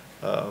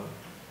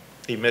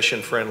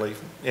emission-friendly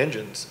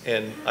engines.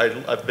 And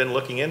I've been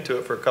looking into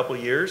it for a couple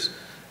of years,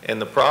 and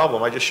the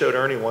problem, I just showed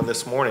Ernie one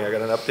this morning. I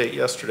got an update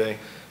yesterday.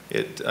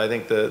 I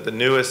think the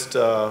newest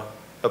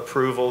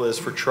approval is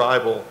for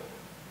tribal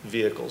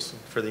vehicles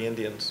for the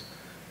Indians.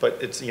 But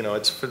it's, you know,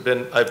 it's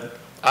been,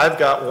 I've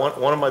got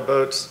one of my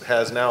boats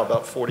has now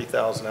about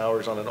 40,000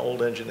 hours on an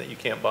old engine that you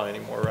can't buy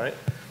anymore, right?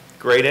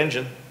 Great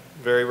engine,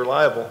 very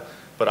reliable,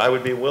 but I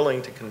would be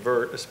willing to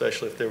convert,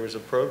 especially if there was a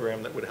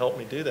program that would help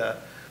me do that.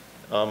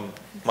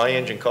 My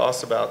engine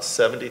costs about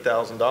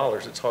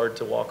 $70,000. It's hard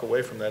to walk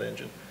away from that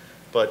engine.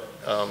 But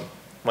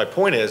my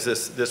point is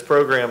this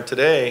program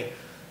today,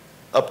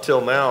 up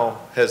till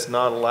now, has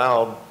not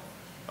allowed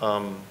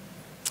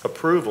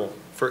approval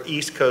for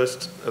East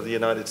Coast of the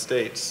United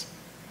States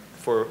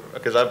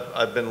because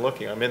I've been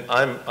looking. I'm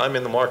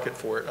in the market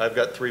for it. I've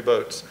got 3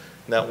 boats,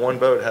 and that one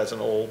boat has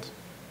an old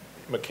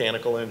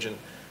mechanical engine,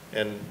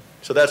 and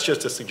so that's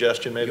just a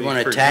suggestion maybe. You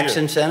want a tax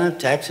incentive?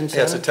 Tax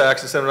incentive? Yeah, it's a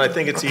tax incentive, and I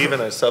think it's even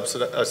a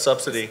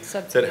subsidy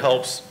that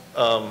helps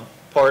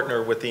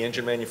partner with the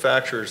engine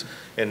manufacturers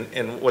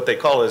and what they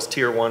call is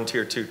Tier 1,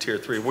 Tier 2, Tier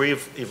 3.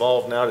 We've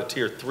evolved now to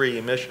Tier 3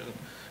 emission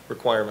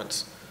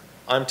requirements.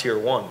 I'm tier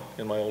 1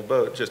 in my old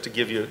boat, just to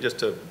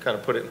kind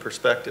of put it in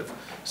perspective.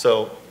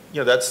 So,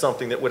 that's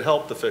something that would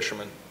help the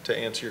fishermen, to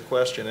answer your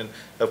question. And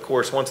of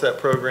course, once that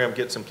program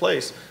gets in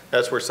place,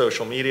 that's where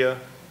social media,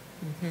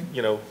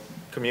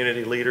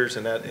 community leaders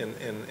in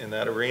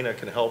that arena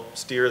can help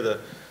steer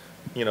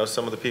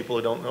some of the people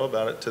who don't know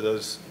about it to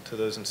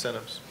those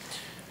incentives.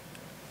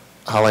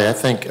 Holly, I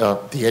think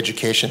the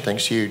education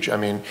thing's huge. I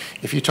mean,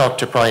 if you talk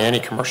to probably any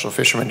commercial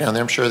fisherman down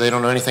there, I'm sure they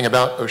don't know anything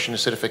about ocean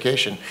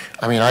acidification.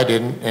 I mean, I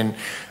didn't, and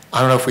I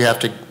don't know if we have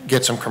to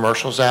get some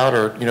commercials out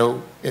or,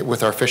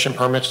 with our fishing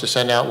permits to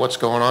send out what's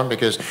going on,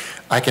 because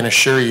I can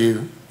assure you,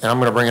 and I'm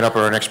going to bring it up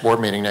at our next board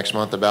meeting next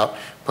month about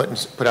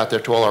put out there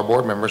to all our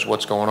board members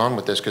what's going on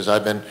with this, because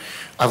I've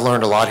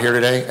learned a lot here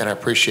today, and I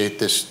appreciate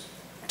this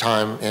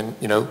time and,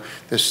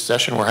 this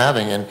session we're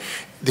having, and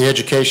the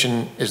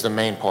education is the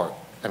main part.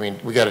 I mean,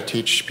 we got to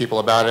teach people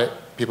about it.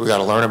 People got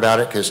to learn about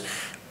it, because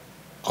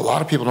a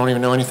lot of people don't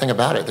even know anything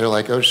about it. They're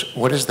like, oh,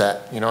 what is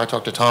that? I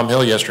talked to Tom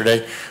Hill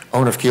yesterday,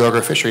 owner of Key Largo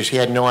Fisheries. He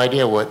had no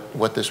idea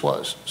what this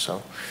was.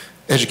 So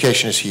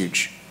education is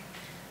huge.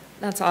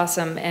 That's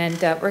awesome. And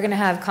we're going to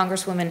have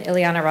Congresswoman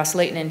Ileana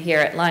Ros-Lehtinen here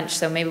at lunch,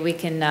 so maybe we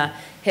can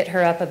hit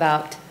her up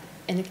about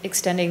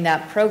extending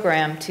that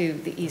program to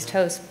the East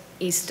Coast,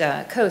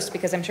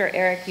 because I'm sure,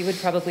 Eric, you would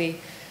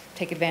probably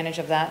take advantage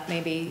of that.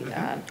 Maybe,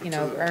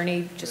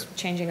 Ernie just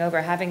changing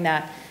over, having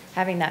that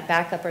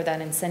backup or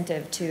that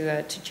incentive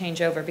to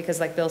change over,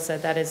 because like Bill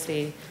said, that is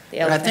the elephant in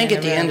the room. But I think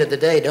at the end of the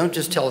day, don't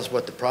just tell us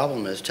what the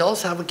problem is. Tell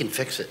us how we can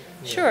fix it.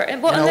 Sure,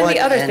 and then the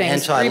other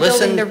things, so I rebuilding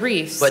listened, the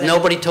reefs. but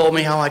nobody told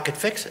me how I could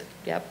fix it.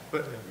 Yep.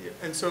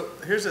 And so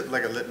here's a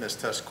litmus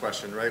test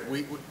question, right?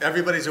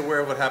 Everybody's aware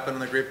of what happened on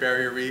the Great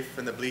Barrier Reef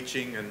and the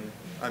bleaching, and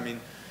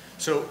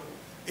so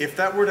if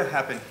that were to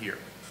happen here,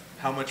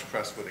 how much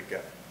press would it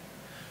get?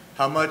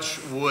 How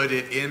much would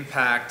it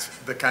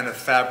impact the kind of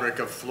fabric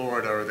of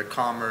Florida or the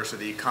commerce or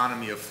the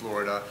economy of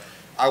Florida?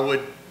 I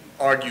would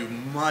argue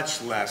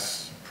much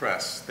less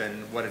press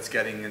than what it's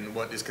getting in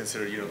what is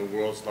considered, the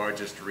world's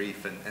largest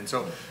reef. And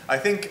so I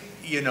think,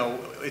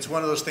 it's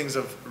one of those things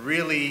of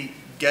really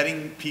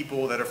getting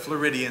people that are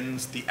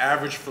Floridians, the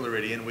average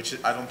Floridian,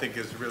 which I don't think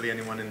is really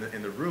anyone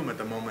in the room at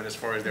the moment as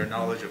far as their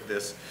knowledge of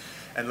this,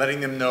 and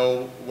letting them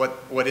know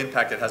what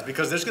impact it has.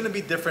 Because there's going to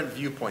be different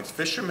viewpoints.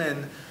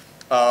 Fishermen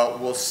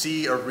will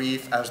see a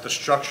reef as the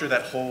structure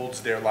that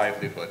holds their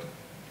livelihood,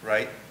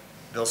 right?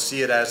 They'll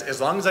see it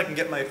as long as I can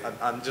get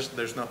I'm just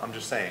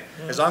saying,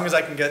 as long as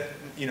I can get,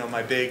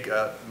 my big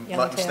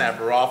mutton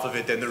snapper off of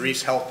it, then the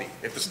reef's healthy.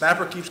 If the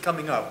snapper keeps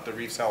coming up, the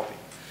reef's healthy.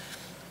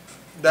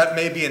 That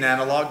may be an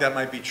analog, that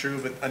might be true,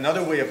 but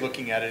another way of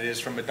looking at it is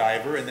from a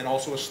diver and then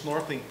also a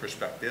snorkeling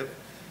perspective.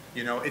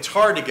 It's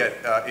hard to get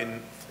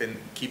in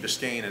Key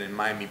Biscayne and in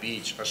Miami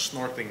Beach a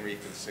snorkeling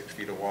reef in 6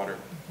 feet of water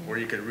where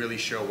you could really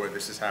show where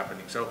this is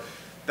happening. So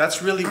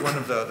that's really one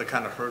of the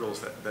kind of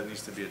hurdles that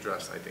needs to be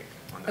addressed, I think.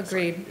 On that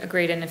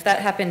Agreed. And if that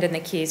happened in the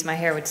Keys, my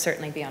hair would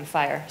certainly be on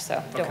fire.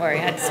 So don't worry,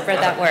 I'd spread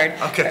that word.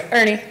 Okay.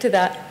 Ernie, to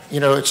that.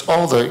 It's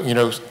all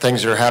the,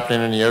 things that are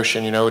happening in the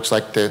ocean. It's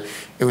like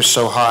it was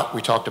so hot,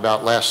 we talked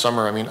about last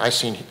summer. I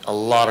seen a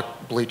lot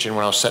of bleaching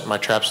when I was setting my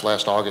traps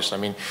last August.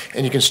 And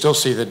you can still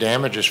see the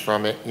damages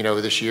from it,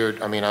 this year.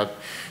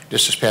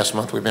 Just this past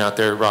month, we've been out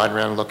there riding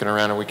around, looking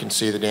around, and we can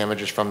see the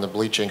damages from the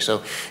bleaching.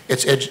 So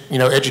it's,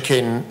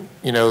 educating,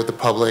 the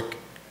public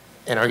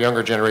and our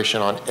younger generation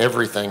on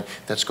everything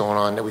that's going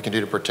on that we can do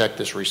to protect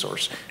this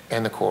resource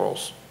and the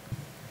corals.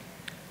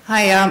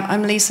 Hi,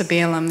 I'm Lisa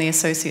Beale. I'm the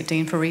Associate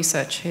Dean for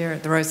Research here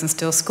at the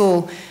Rosenstiel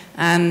School.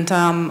 And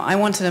I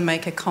wanted to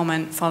make a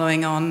comment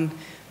following on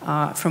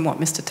from what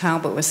Mr.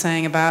 Talbert was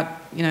saying about,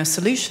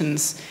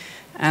 solutions.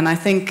 And I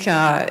think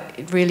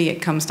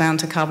it comes down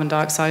to carbon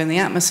dioxide in the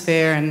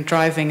atmosphere and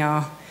driving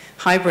our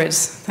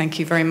hybrids. Thank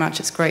you very much.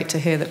 It's great to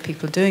hear that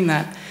people are doing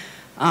that.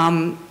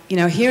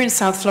 Here in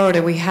South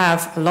Florida, we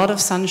have a lot of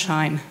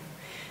sunshine.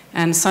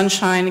 And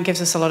sunshine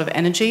gives us a lot of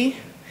energy.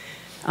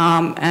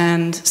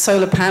 And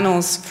solar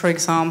panels, for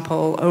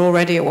example, are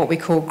already at what we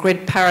call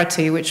grid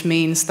parity, which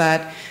means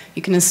that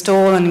you can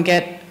install and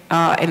get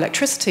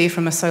electricity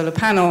from a solar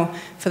panel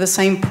for the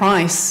same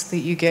price that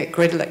you get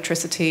grid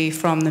electricity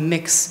from the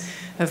mix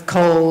of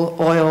coal,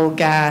 oil,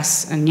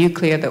 gas, and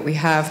nuclear that we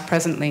have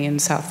presently in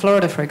South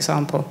Florida, for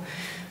example,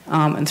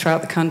 and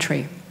throughout the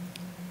country.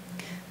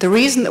 The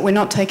reason that we're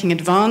not taking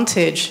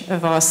advantage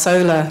of our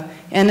solar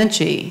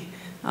energy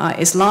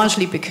is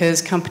largely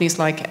because companies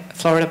like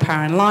Florida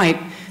Power and Light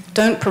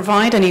don't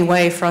provide any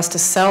way for us to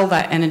sell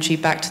that energy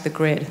back to the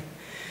grid.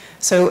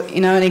 So,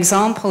 an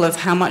example of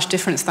how much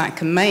difference that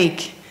can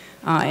make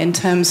in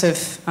terms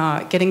of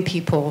getting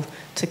people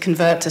to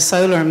convert to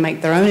solar and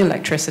make their own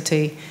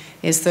electricity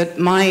is that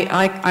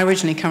I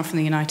originally come from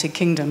the United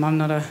Kingdom. I'm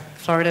not a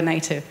Florida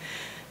native.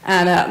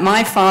 And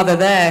my father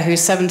there, who's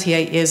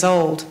 78 years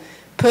old,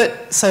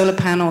 put solar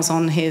panels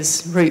on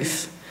his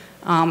roof.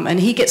 And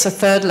he gets a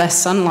third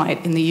less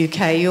sunlight in the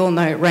UK. You all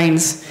know it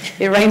rains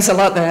a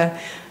lot there.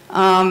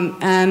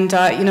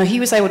 He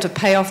was able to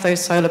pay off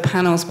those solar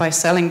panels by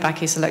selling back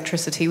his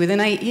electricity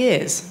within 8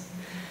 years.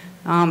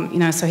 You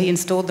know, so he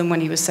installed them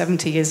when he was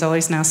 70 years old.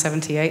 He's now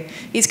 78.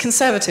 He's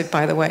conservative,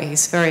 by the way.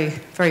 He's very,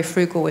 very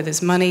frugal with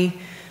his money.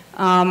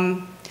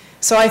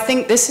 So I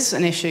think this is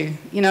an issue.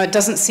 You know, it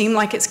doesn't seem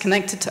like it's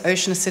connected to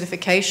ocean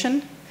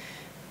acidification,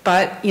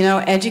 but, you know,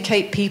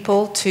 educate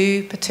people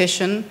to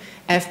petition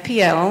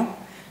FPL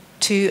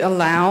to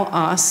allow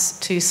us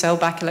to sell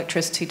back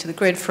electricity to the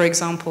grid. For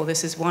example,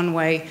 this is one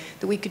way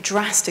that we could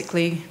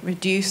drastically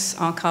reduce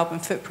our carbon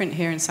footprint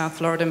here in South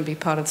Florida and be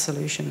part of the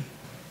solution.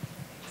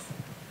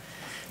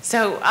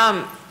 So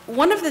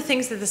one of the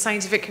things that the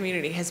scientific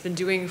community has been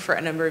doing for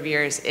a number of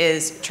years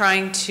is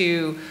trying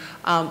to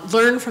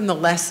learn from the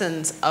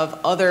lessons of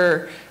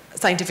other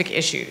scientific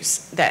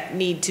issues that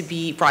need to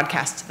be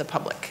broadcast to the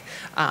public.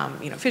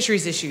 You know,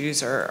 fisheries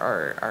issues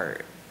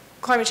or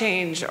climate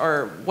change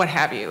or what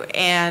have you.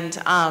 And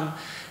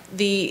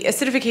the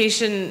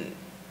acidification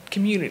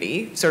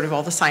community, sort of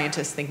all the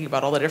scientists thinking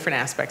about all the different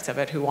aspects of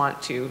it who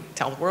want to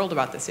tell the world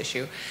about this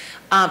issue,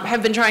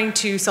 have been trying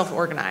to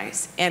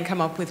self-organize and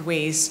come up with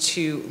ways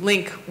to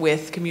link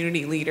with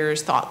community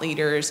leaders, thought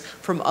leaders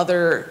from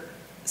other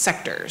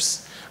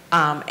sectors,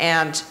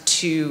 and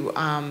to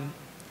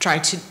try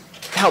to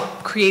help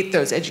create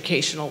those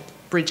educational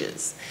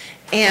bridges.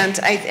 And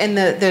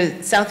the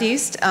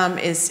Southeast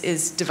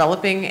is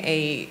developing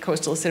a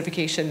coastal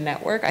acidification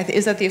network.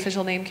 Is that the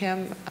official name,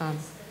 Kim?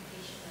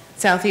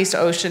 Southeast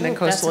Ocean and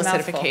Coastal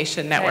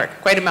Acidification Network.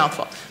 Okay. Quite a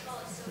mouthful.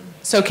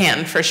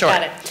 SOCAN, for short.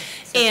 Got it.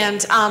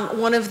 And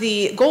one of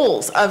the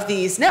goals of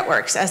these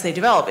networks as they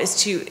develop is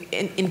to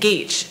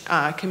engage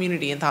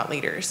community and thought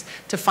leaders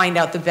to find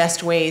out the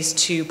best ways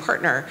to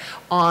partner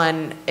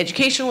on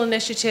educational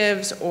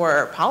initiatives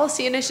or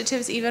policy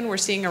initiatives even we're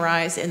seeing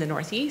arise in the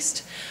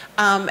Northeast.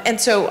 And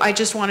so I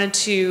just wanted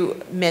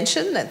to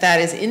mention that that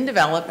is in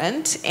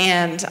development,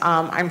 and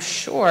I'm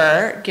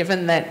sure,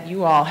 given that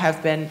you all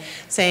have been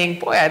saying,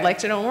 boy, I'd like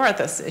to know more about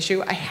this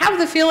issue, I have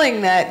the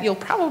feeling that you'll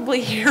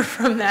probably hear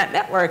from that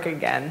network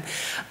again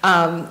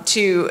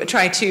to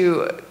try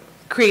to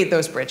create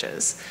those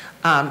bridges.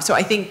 So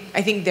I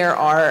think there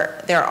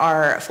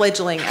are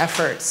fledgling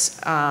efforts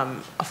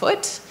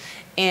afoot,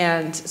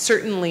 and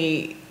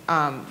certainly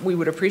we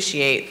would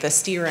appreciate the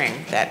steering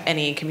that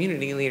any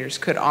community leaders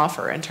could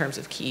offer in terms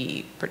of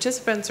key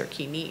participants or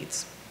key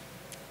needs.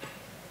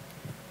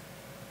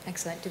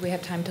 Excellent. Do we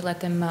have time to let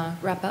them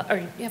wrap up? Or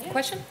you have a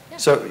question? Yeah.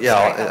 So yeah,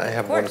 I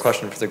have one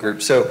question for the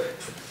group. So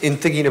in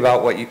thinking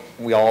about what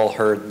we all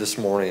heard this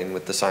morning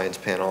with the science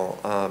panel,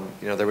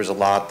 you know, there was a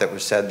lot that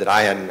was said that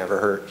I had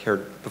never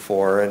heard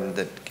before and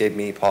that gave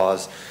me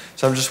pause.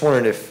 So I'm just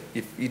wondering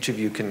if each of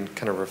you can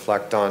kind of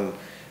reflect on,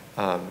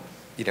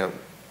 you know,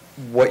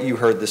 what you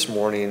heard this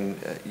morning,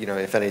 you know,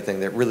 if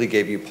anything, that really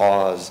gave you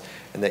pause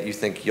and that you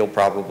think you'll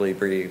probably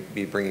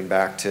be bringing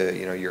back to,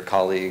 you know, your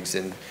colleagues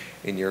in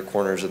your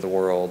corners of the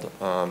world,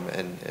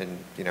 and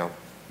you know,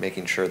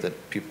 making sure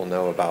that people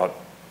know about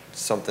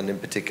something in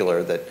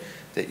particular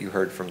that you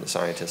heard from the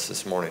scientists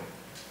this morning.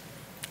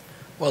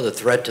 Well, the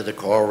threat to the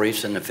coral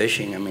reefs and the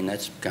fishing, I mean,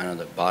 that's kind of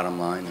the bottom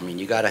line. I mean,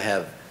 you got to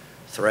have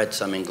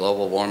threats. I mean,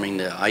 global warming,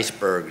 the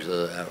icebergs,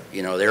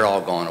 you know, they're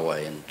all going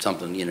away, and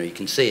something, you know, you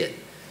can see it.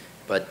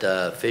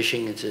 But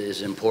fishing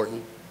is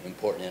important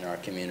in our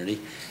community,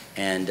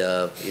 and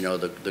you know,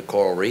 the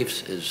coral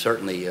reefs is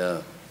certainly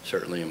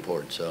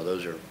important. So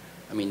those are,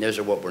 I mean, those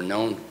are what we're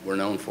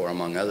known for,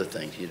 among other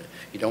things. You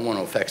don't want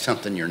to affect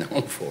something you're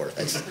known for.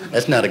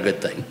 That's not a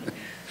good thing.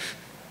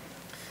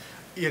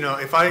 You know,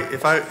 if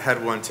I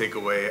had one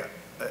takeaway,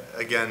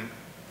 again,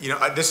 you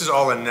know, this is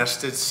all a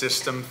nested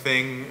system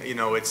thing. You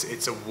know,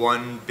 it's a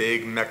one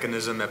big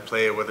mechanism at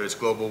play, whether it's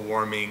global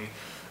warming,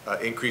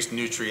 increased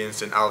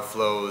nutrients and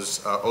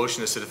outflows,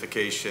 ocean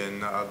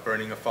acidification,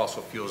 burning of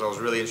fossil fuels. I was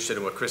really interested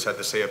in what Chris had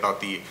to say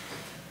about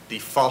the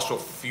fossil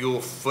fuel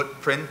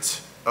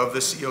footprint of the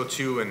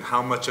CO2 and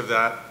how much of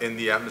that in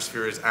the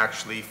atmosphere is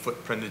actually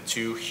footprinted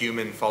to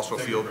human fossil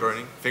fuel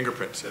burning.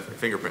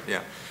 Fingerprint,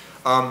 yeah.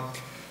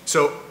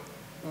 So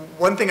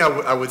one thing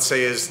I would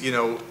say is, you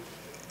know,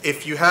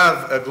 if you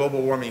have a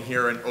global warming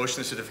here and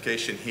ocean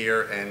acidification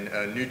here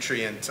and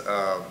nutrient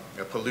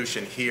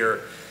pollution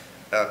here,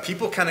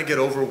 people kind of get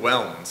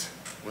overwhelmed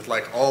with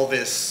like all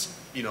this,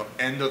 you know,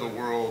 end of the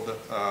world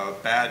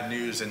bad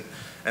news, and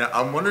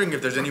I'm wondering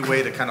if there's any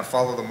way to kind of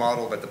follow the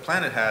model that the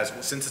planet has.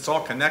 Well, since it's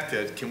all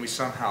connected, can we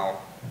somehow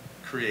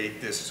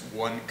create this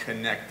one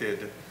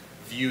connected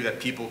view that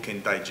people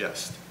can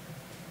digest?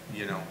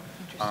 You know,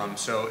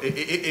 so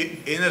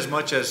in as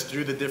much as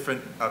through the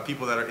different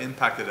people that are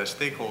impacted as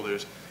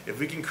stakeholders, if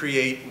we can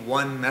create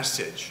one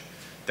message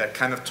that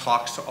kind of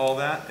talks to all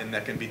that and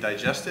that can be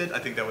digested, I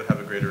think that would have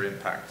a greater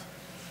impact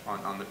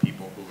on the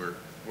people who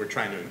we're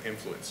trying to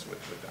influence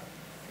with that.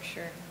 For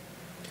sure.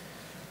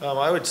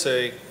 I would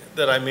say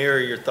that I mirror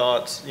your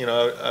thoughts. You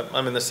know,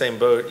 I'm in the same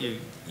boat. You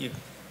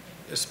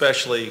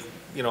especially,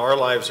 you know, our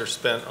lives are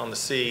spent on the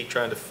sea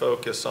trying to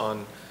focus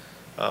on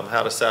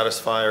how to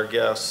satisfy our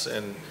guests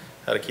and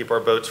how to keep our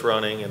boats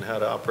running and how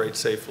to operate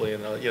safely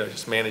and, you know,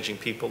 just managing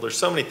people. There's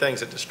so many things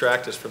that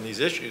distract us from these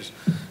issues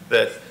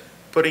that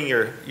getting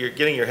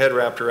your head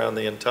wrapped around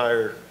the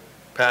entire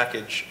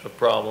package of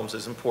problems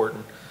is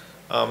important.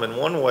 And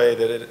one way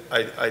that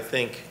I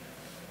think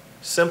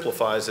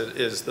simplifies it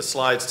is the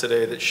slides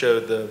today that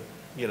showed the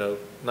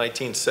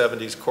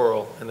 1970s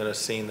coral and then a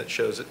scene that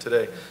shows it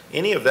today.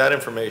 Any of that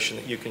information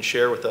that you can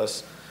share with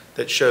us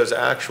that shows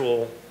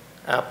actual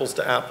apples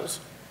to apples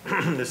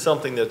is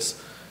something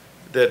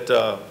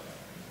that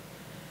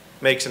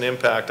makes an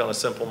impact on a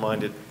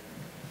simple-minded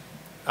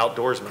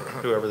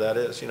outdoorsman, whoever that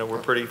is. We're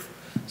pretty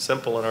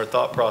simple in our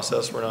thought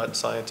process. We're not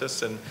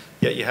scientists, and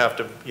yet you have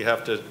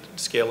to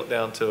scale it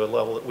down to a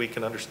level that we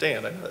can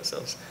understand. I know that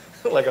sounds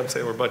like I'm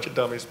saying we're a bunch of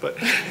dummies,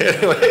 but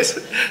anyways.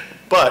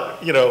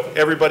 But,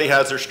 everybody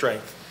has their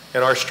strength,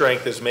 and our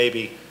strength is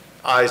maybe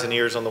eyes and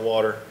ears on the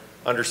water,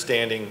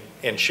 understanding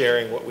and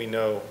sharing what we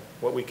know,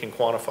 what we can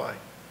quantify.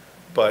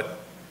 But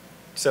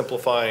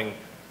simplifying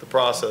the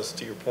process,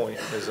 to your point,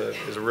 is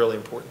a really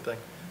important thing.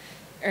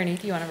 Ernie,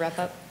 do you want to wrap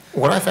up?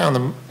 What I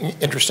found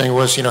interesting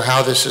was,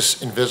 how this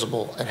is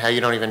invisible and how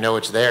you don't even know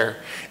it's there,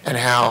 and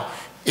how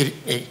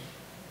it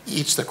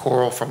eats the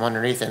coral from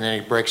underneath and then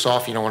it breaks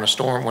off,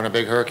 when a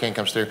big hurricane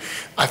comes through.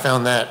 I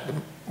found that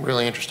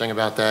really interesting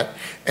about that.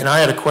 And I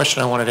had a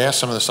question I wanted to ask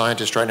some of the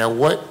scientists right now.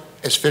 What,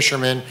 as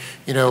fishermen,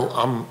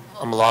 I'm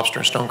a lobster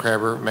and stone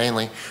crabber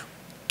mainly,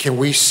 can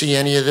we see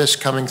any of this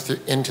coming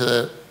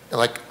into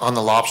on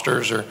the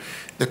lobsters or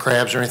the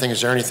crabs or anything?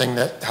 Is there anything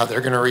how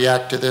they're going to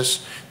react to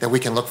this that we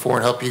can look for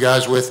and help you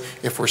guys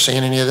with if we're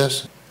seeing any of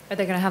this? Are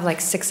they going to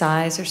have 6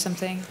 eyes or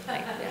something?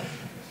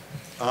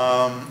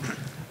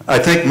 I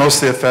think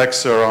most of the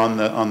effects are on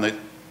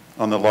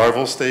the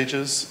larval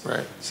stages.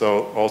 Right.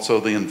 So also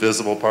the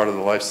invisible part of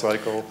the life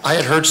cycle. I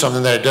had heard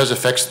something that it does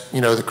affect,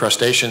 the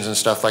crustaceans and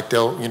stuff. Like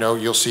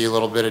you'll see a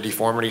little bit of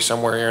deformity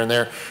somewhere here and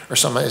there or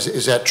something.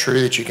 Is that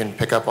true that you can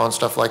pick up on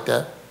stuff like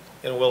that?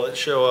 And will it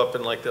show up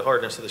in the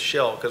hardness of the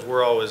shell? Because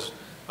we're always,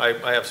 I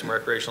have some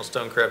recreational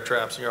stone crab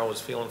traps, and you're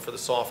always feeling for the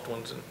soft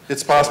ones. And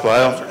it's possible.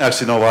 I don't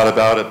actually know a lot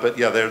about it, but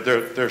yeah,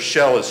 their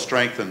shell is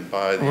strengthened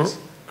by these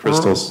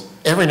crystals.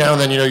 Every now and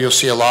then, you'll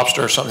see a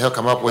lobster or something. He'll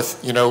come up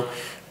with,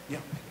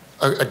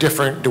 a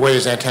different, the way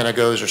his antenna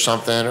goes or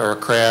something, or a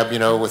crab,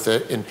 with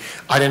it. And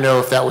I didn't know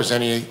if that was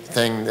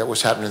anything that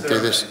was happening through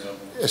this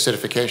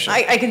acidification.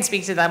 I can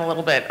speak to that a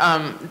little bit.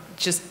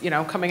 Just,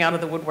 coming out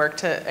of the woodwork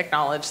to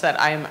acknowledge that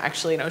I am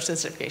actually an ocean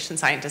acidification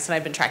scientist, and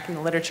I've been tracking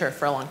the literature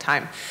for a long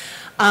time.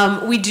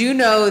 We do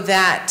know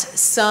that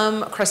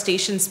some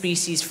crustacean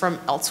species from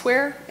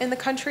elsewhere in the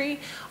country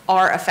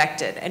are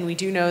affected, and we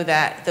do know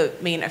that the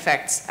main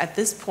effects at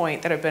this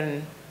point that have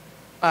been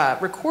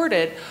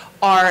recorded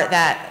are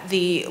that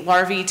the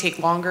larvae take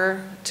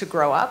longer to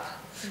grow up,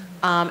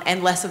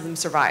 and less of them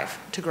survive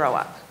to grow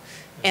up.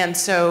 And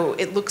so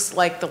it looks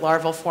like the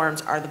larval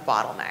forms are the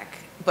bottleneck.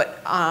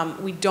 But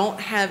we don't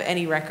have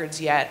any records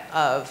yet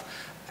of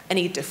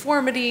any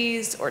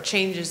deformities or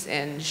changes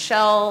in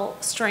shell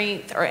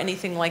strength or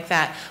anything like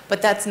that.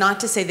 But that's not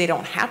to say they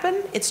don't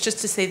happen. It's just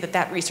to say that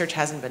that research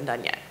hasn't been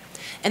done yet.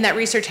 And that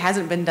research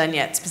hasn't been done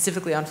yet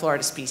specifically on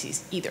Florida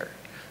species either.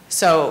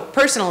 So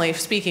personally,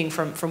 speaking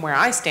from where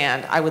I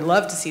stand, I would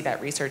love to see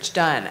that research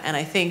done. And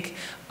I think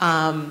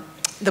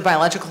the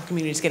biological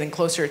community is getting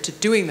closer to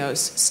doing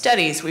those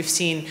studies. We've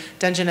seen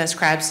Dungeness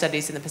crab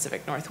studies in the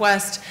Pacific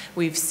Northwest.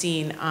 We've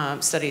seen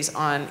studies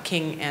on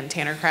king and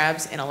tanner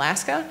crabs in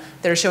Alaska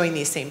that are showing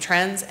these same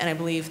trends. And I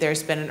believe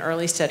there's been an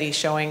early study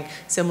showing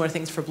similar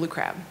things for blue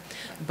crab.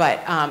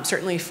 But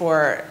certainly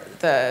for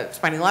the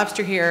spiny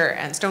lobster here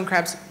and stone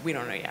crabs, we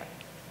don't know yet.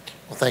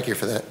 Well, thank you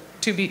for that.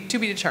 To be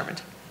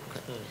determined.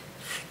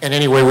 And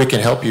any way we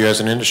can help you as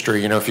an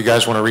industry, if you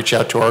guys want to reach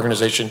out to our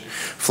organization,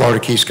 Florida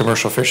Keys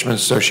Commercial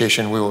Fishermen's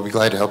Association, we will be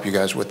glad to help you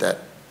guys with that.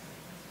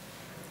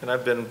 And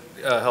I've been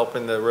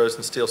helping the Rose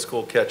and Steel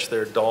School catch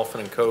their dolphin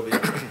and cobia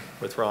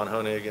with Ron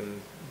Honig and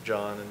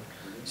John and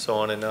so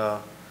on. And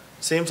it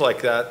seems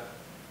like that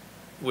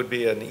would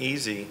be an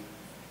easy,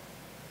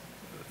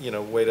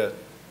 way to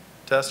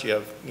test. You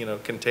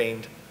have,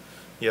 contained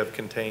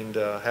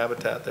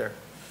habitat there.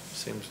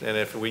 Seems, and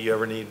if we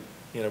ever need,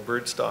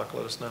 brood stock,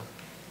 let us know.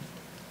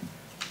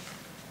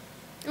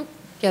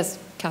 Yes,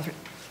 Catherine.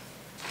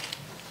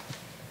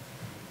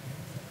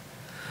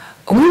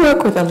 We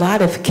work with a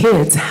lot of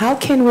kids. How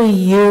can we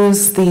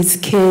use these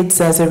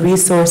kids as a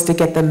resource to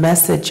get the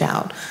message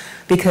out?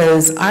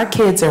 Because our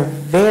kids are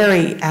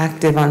very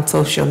active on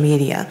social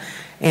media,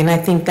 and I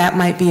think that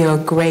might be a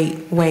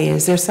great way.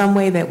 Is there some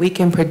way that we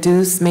can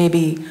produce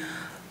maybe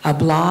a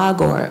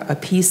blog or a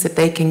piece that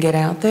they can get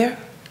out there?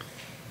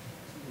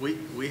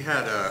 We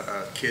had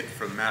a kid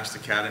from Mast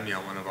Academy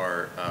on one of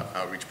our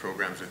outreach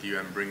programs with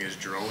UM bring his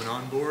drone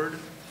on board.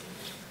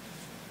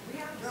 We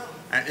have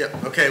drones.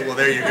 Yeah, okay, well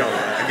there you go.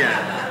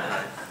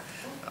 Again,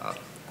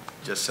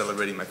 just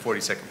celebrating my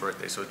 42nd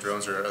birthday, so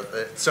drones are,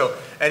 so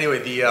anyway,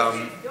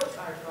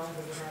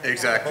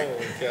 exactly,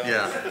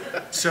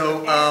 yeah.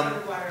 So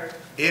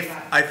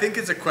I think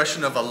it's a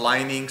question of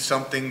aligning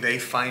something they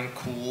find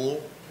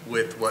cool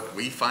with what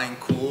we find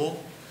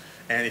cool,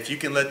 and if you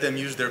can let them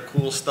use their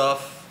cool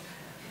stuff,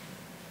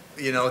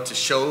 to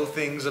show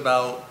things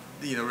about,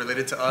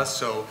 related to us.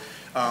 So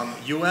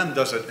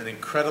does an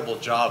incredible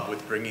job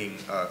with bringing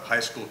high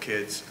school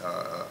kids,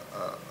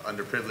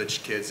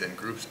 underprivileged kids and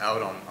groups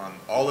out on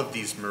all of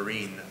these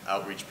marine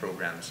outreach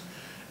programs.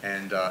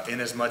 And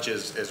in as much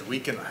as we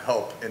can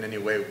help in any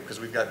way, because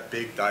we've got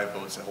big dive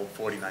boats that hold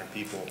 49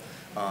 people,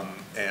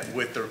 and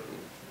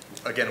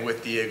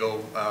with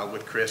Diego,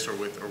 with Chris, or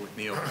with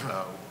Neil,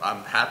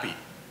 I'm happy.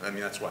 I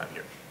mean, that's why I'm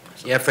here.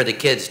 So. Yeah, for the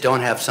kids,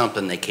 don't have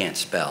something they can't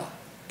spell.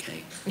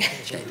 Okay.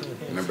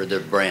 Remember the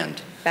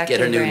brand.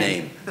 Get a new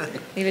name.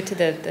 Leave it to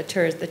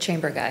the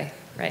chamber guy,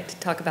 right, to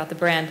talk about the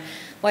brand.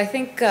 Well, I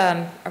think,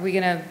 are we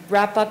going to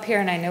wrap up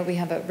here? And I know we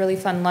have a really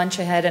fun lunch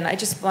ahead. And I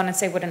just want to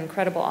say what an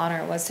incredible honor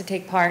it was to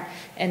take part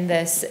in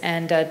this,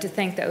 and to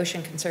thank the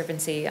Ocean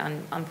Conservancy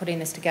on putting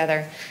this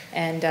together.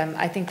 And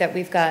I think that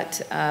we've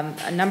got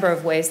a number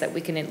of ways that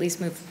we can at least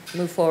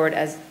move forward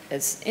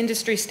as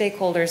industry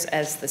stakeholders,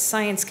 as the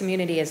science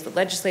community, as the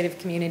legislative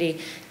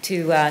community,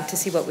 to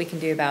see what we can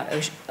do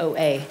about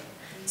OA.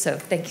 So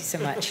thank you so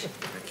much.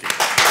 Thank you.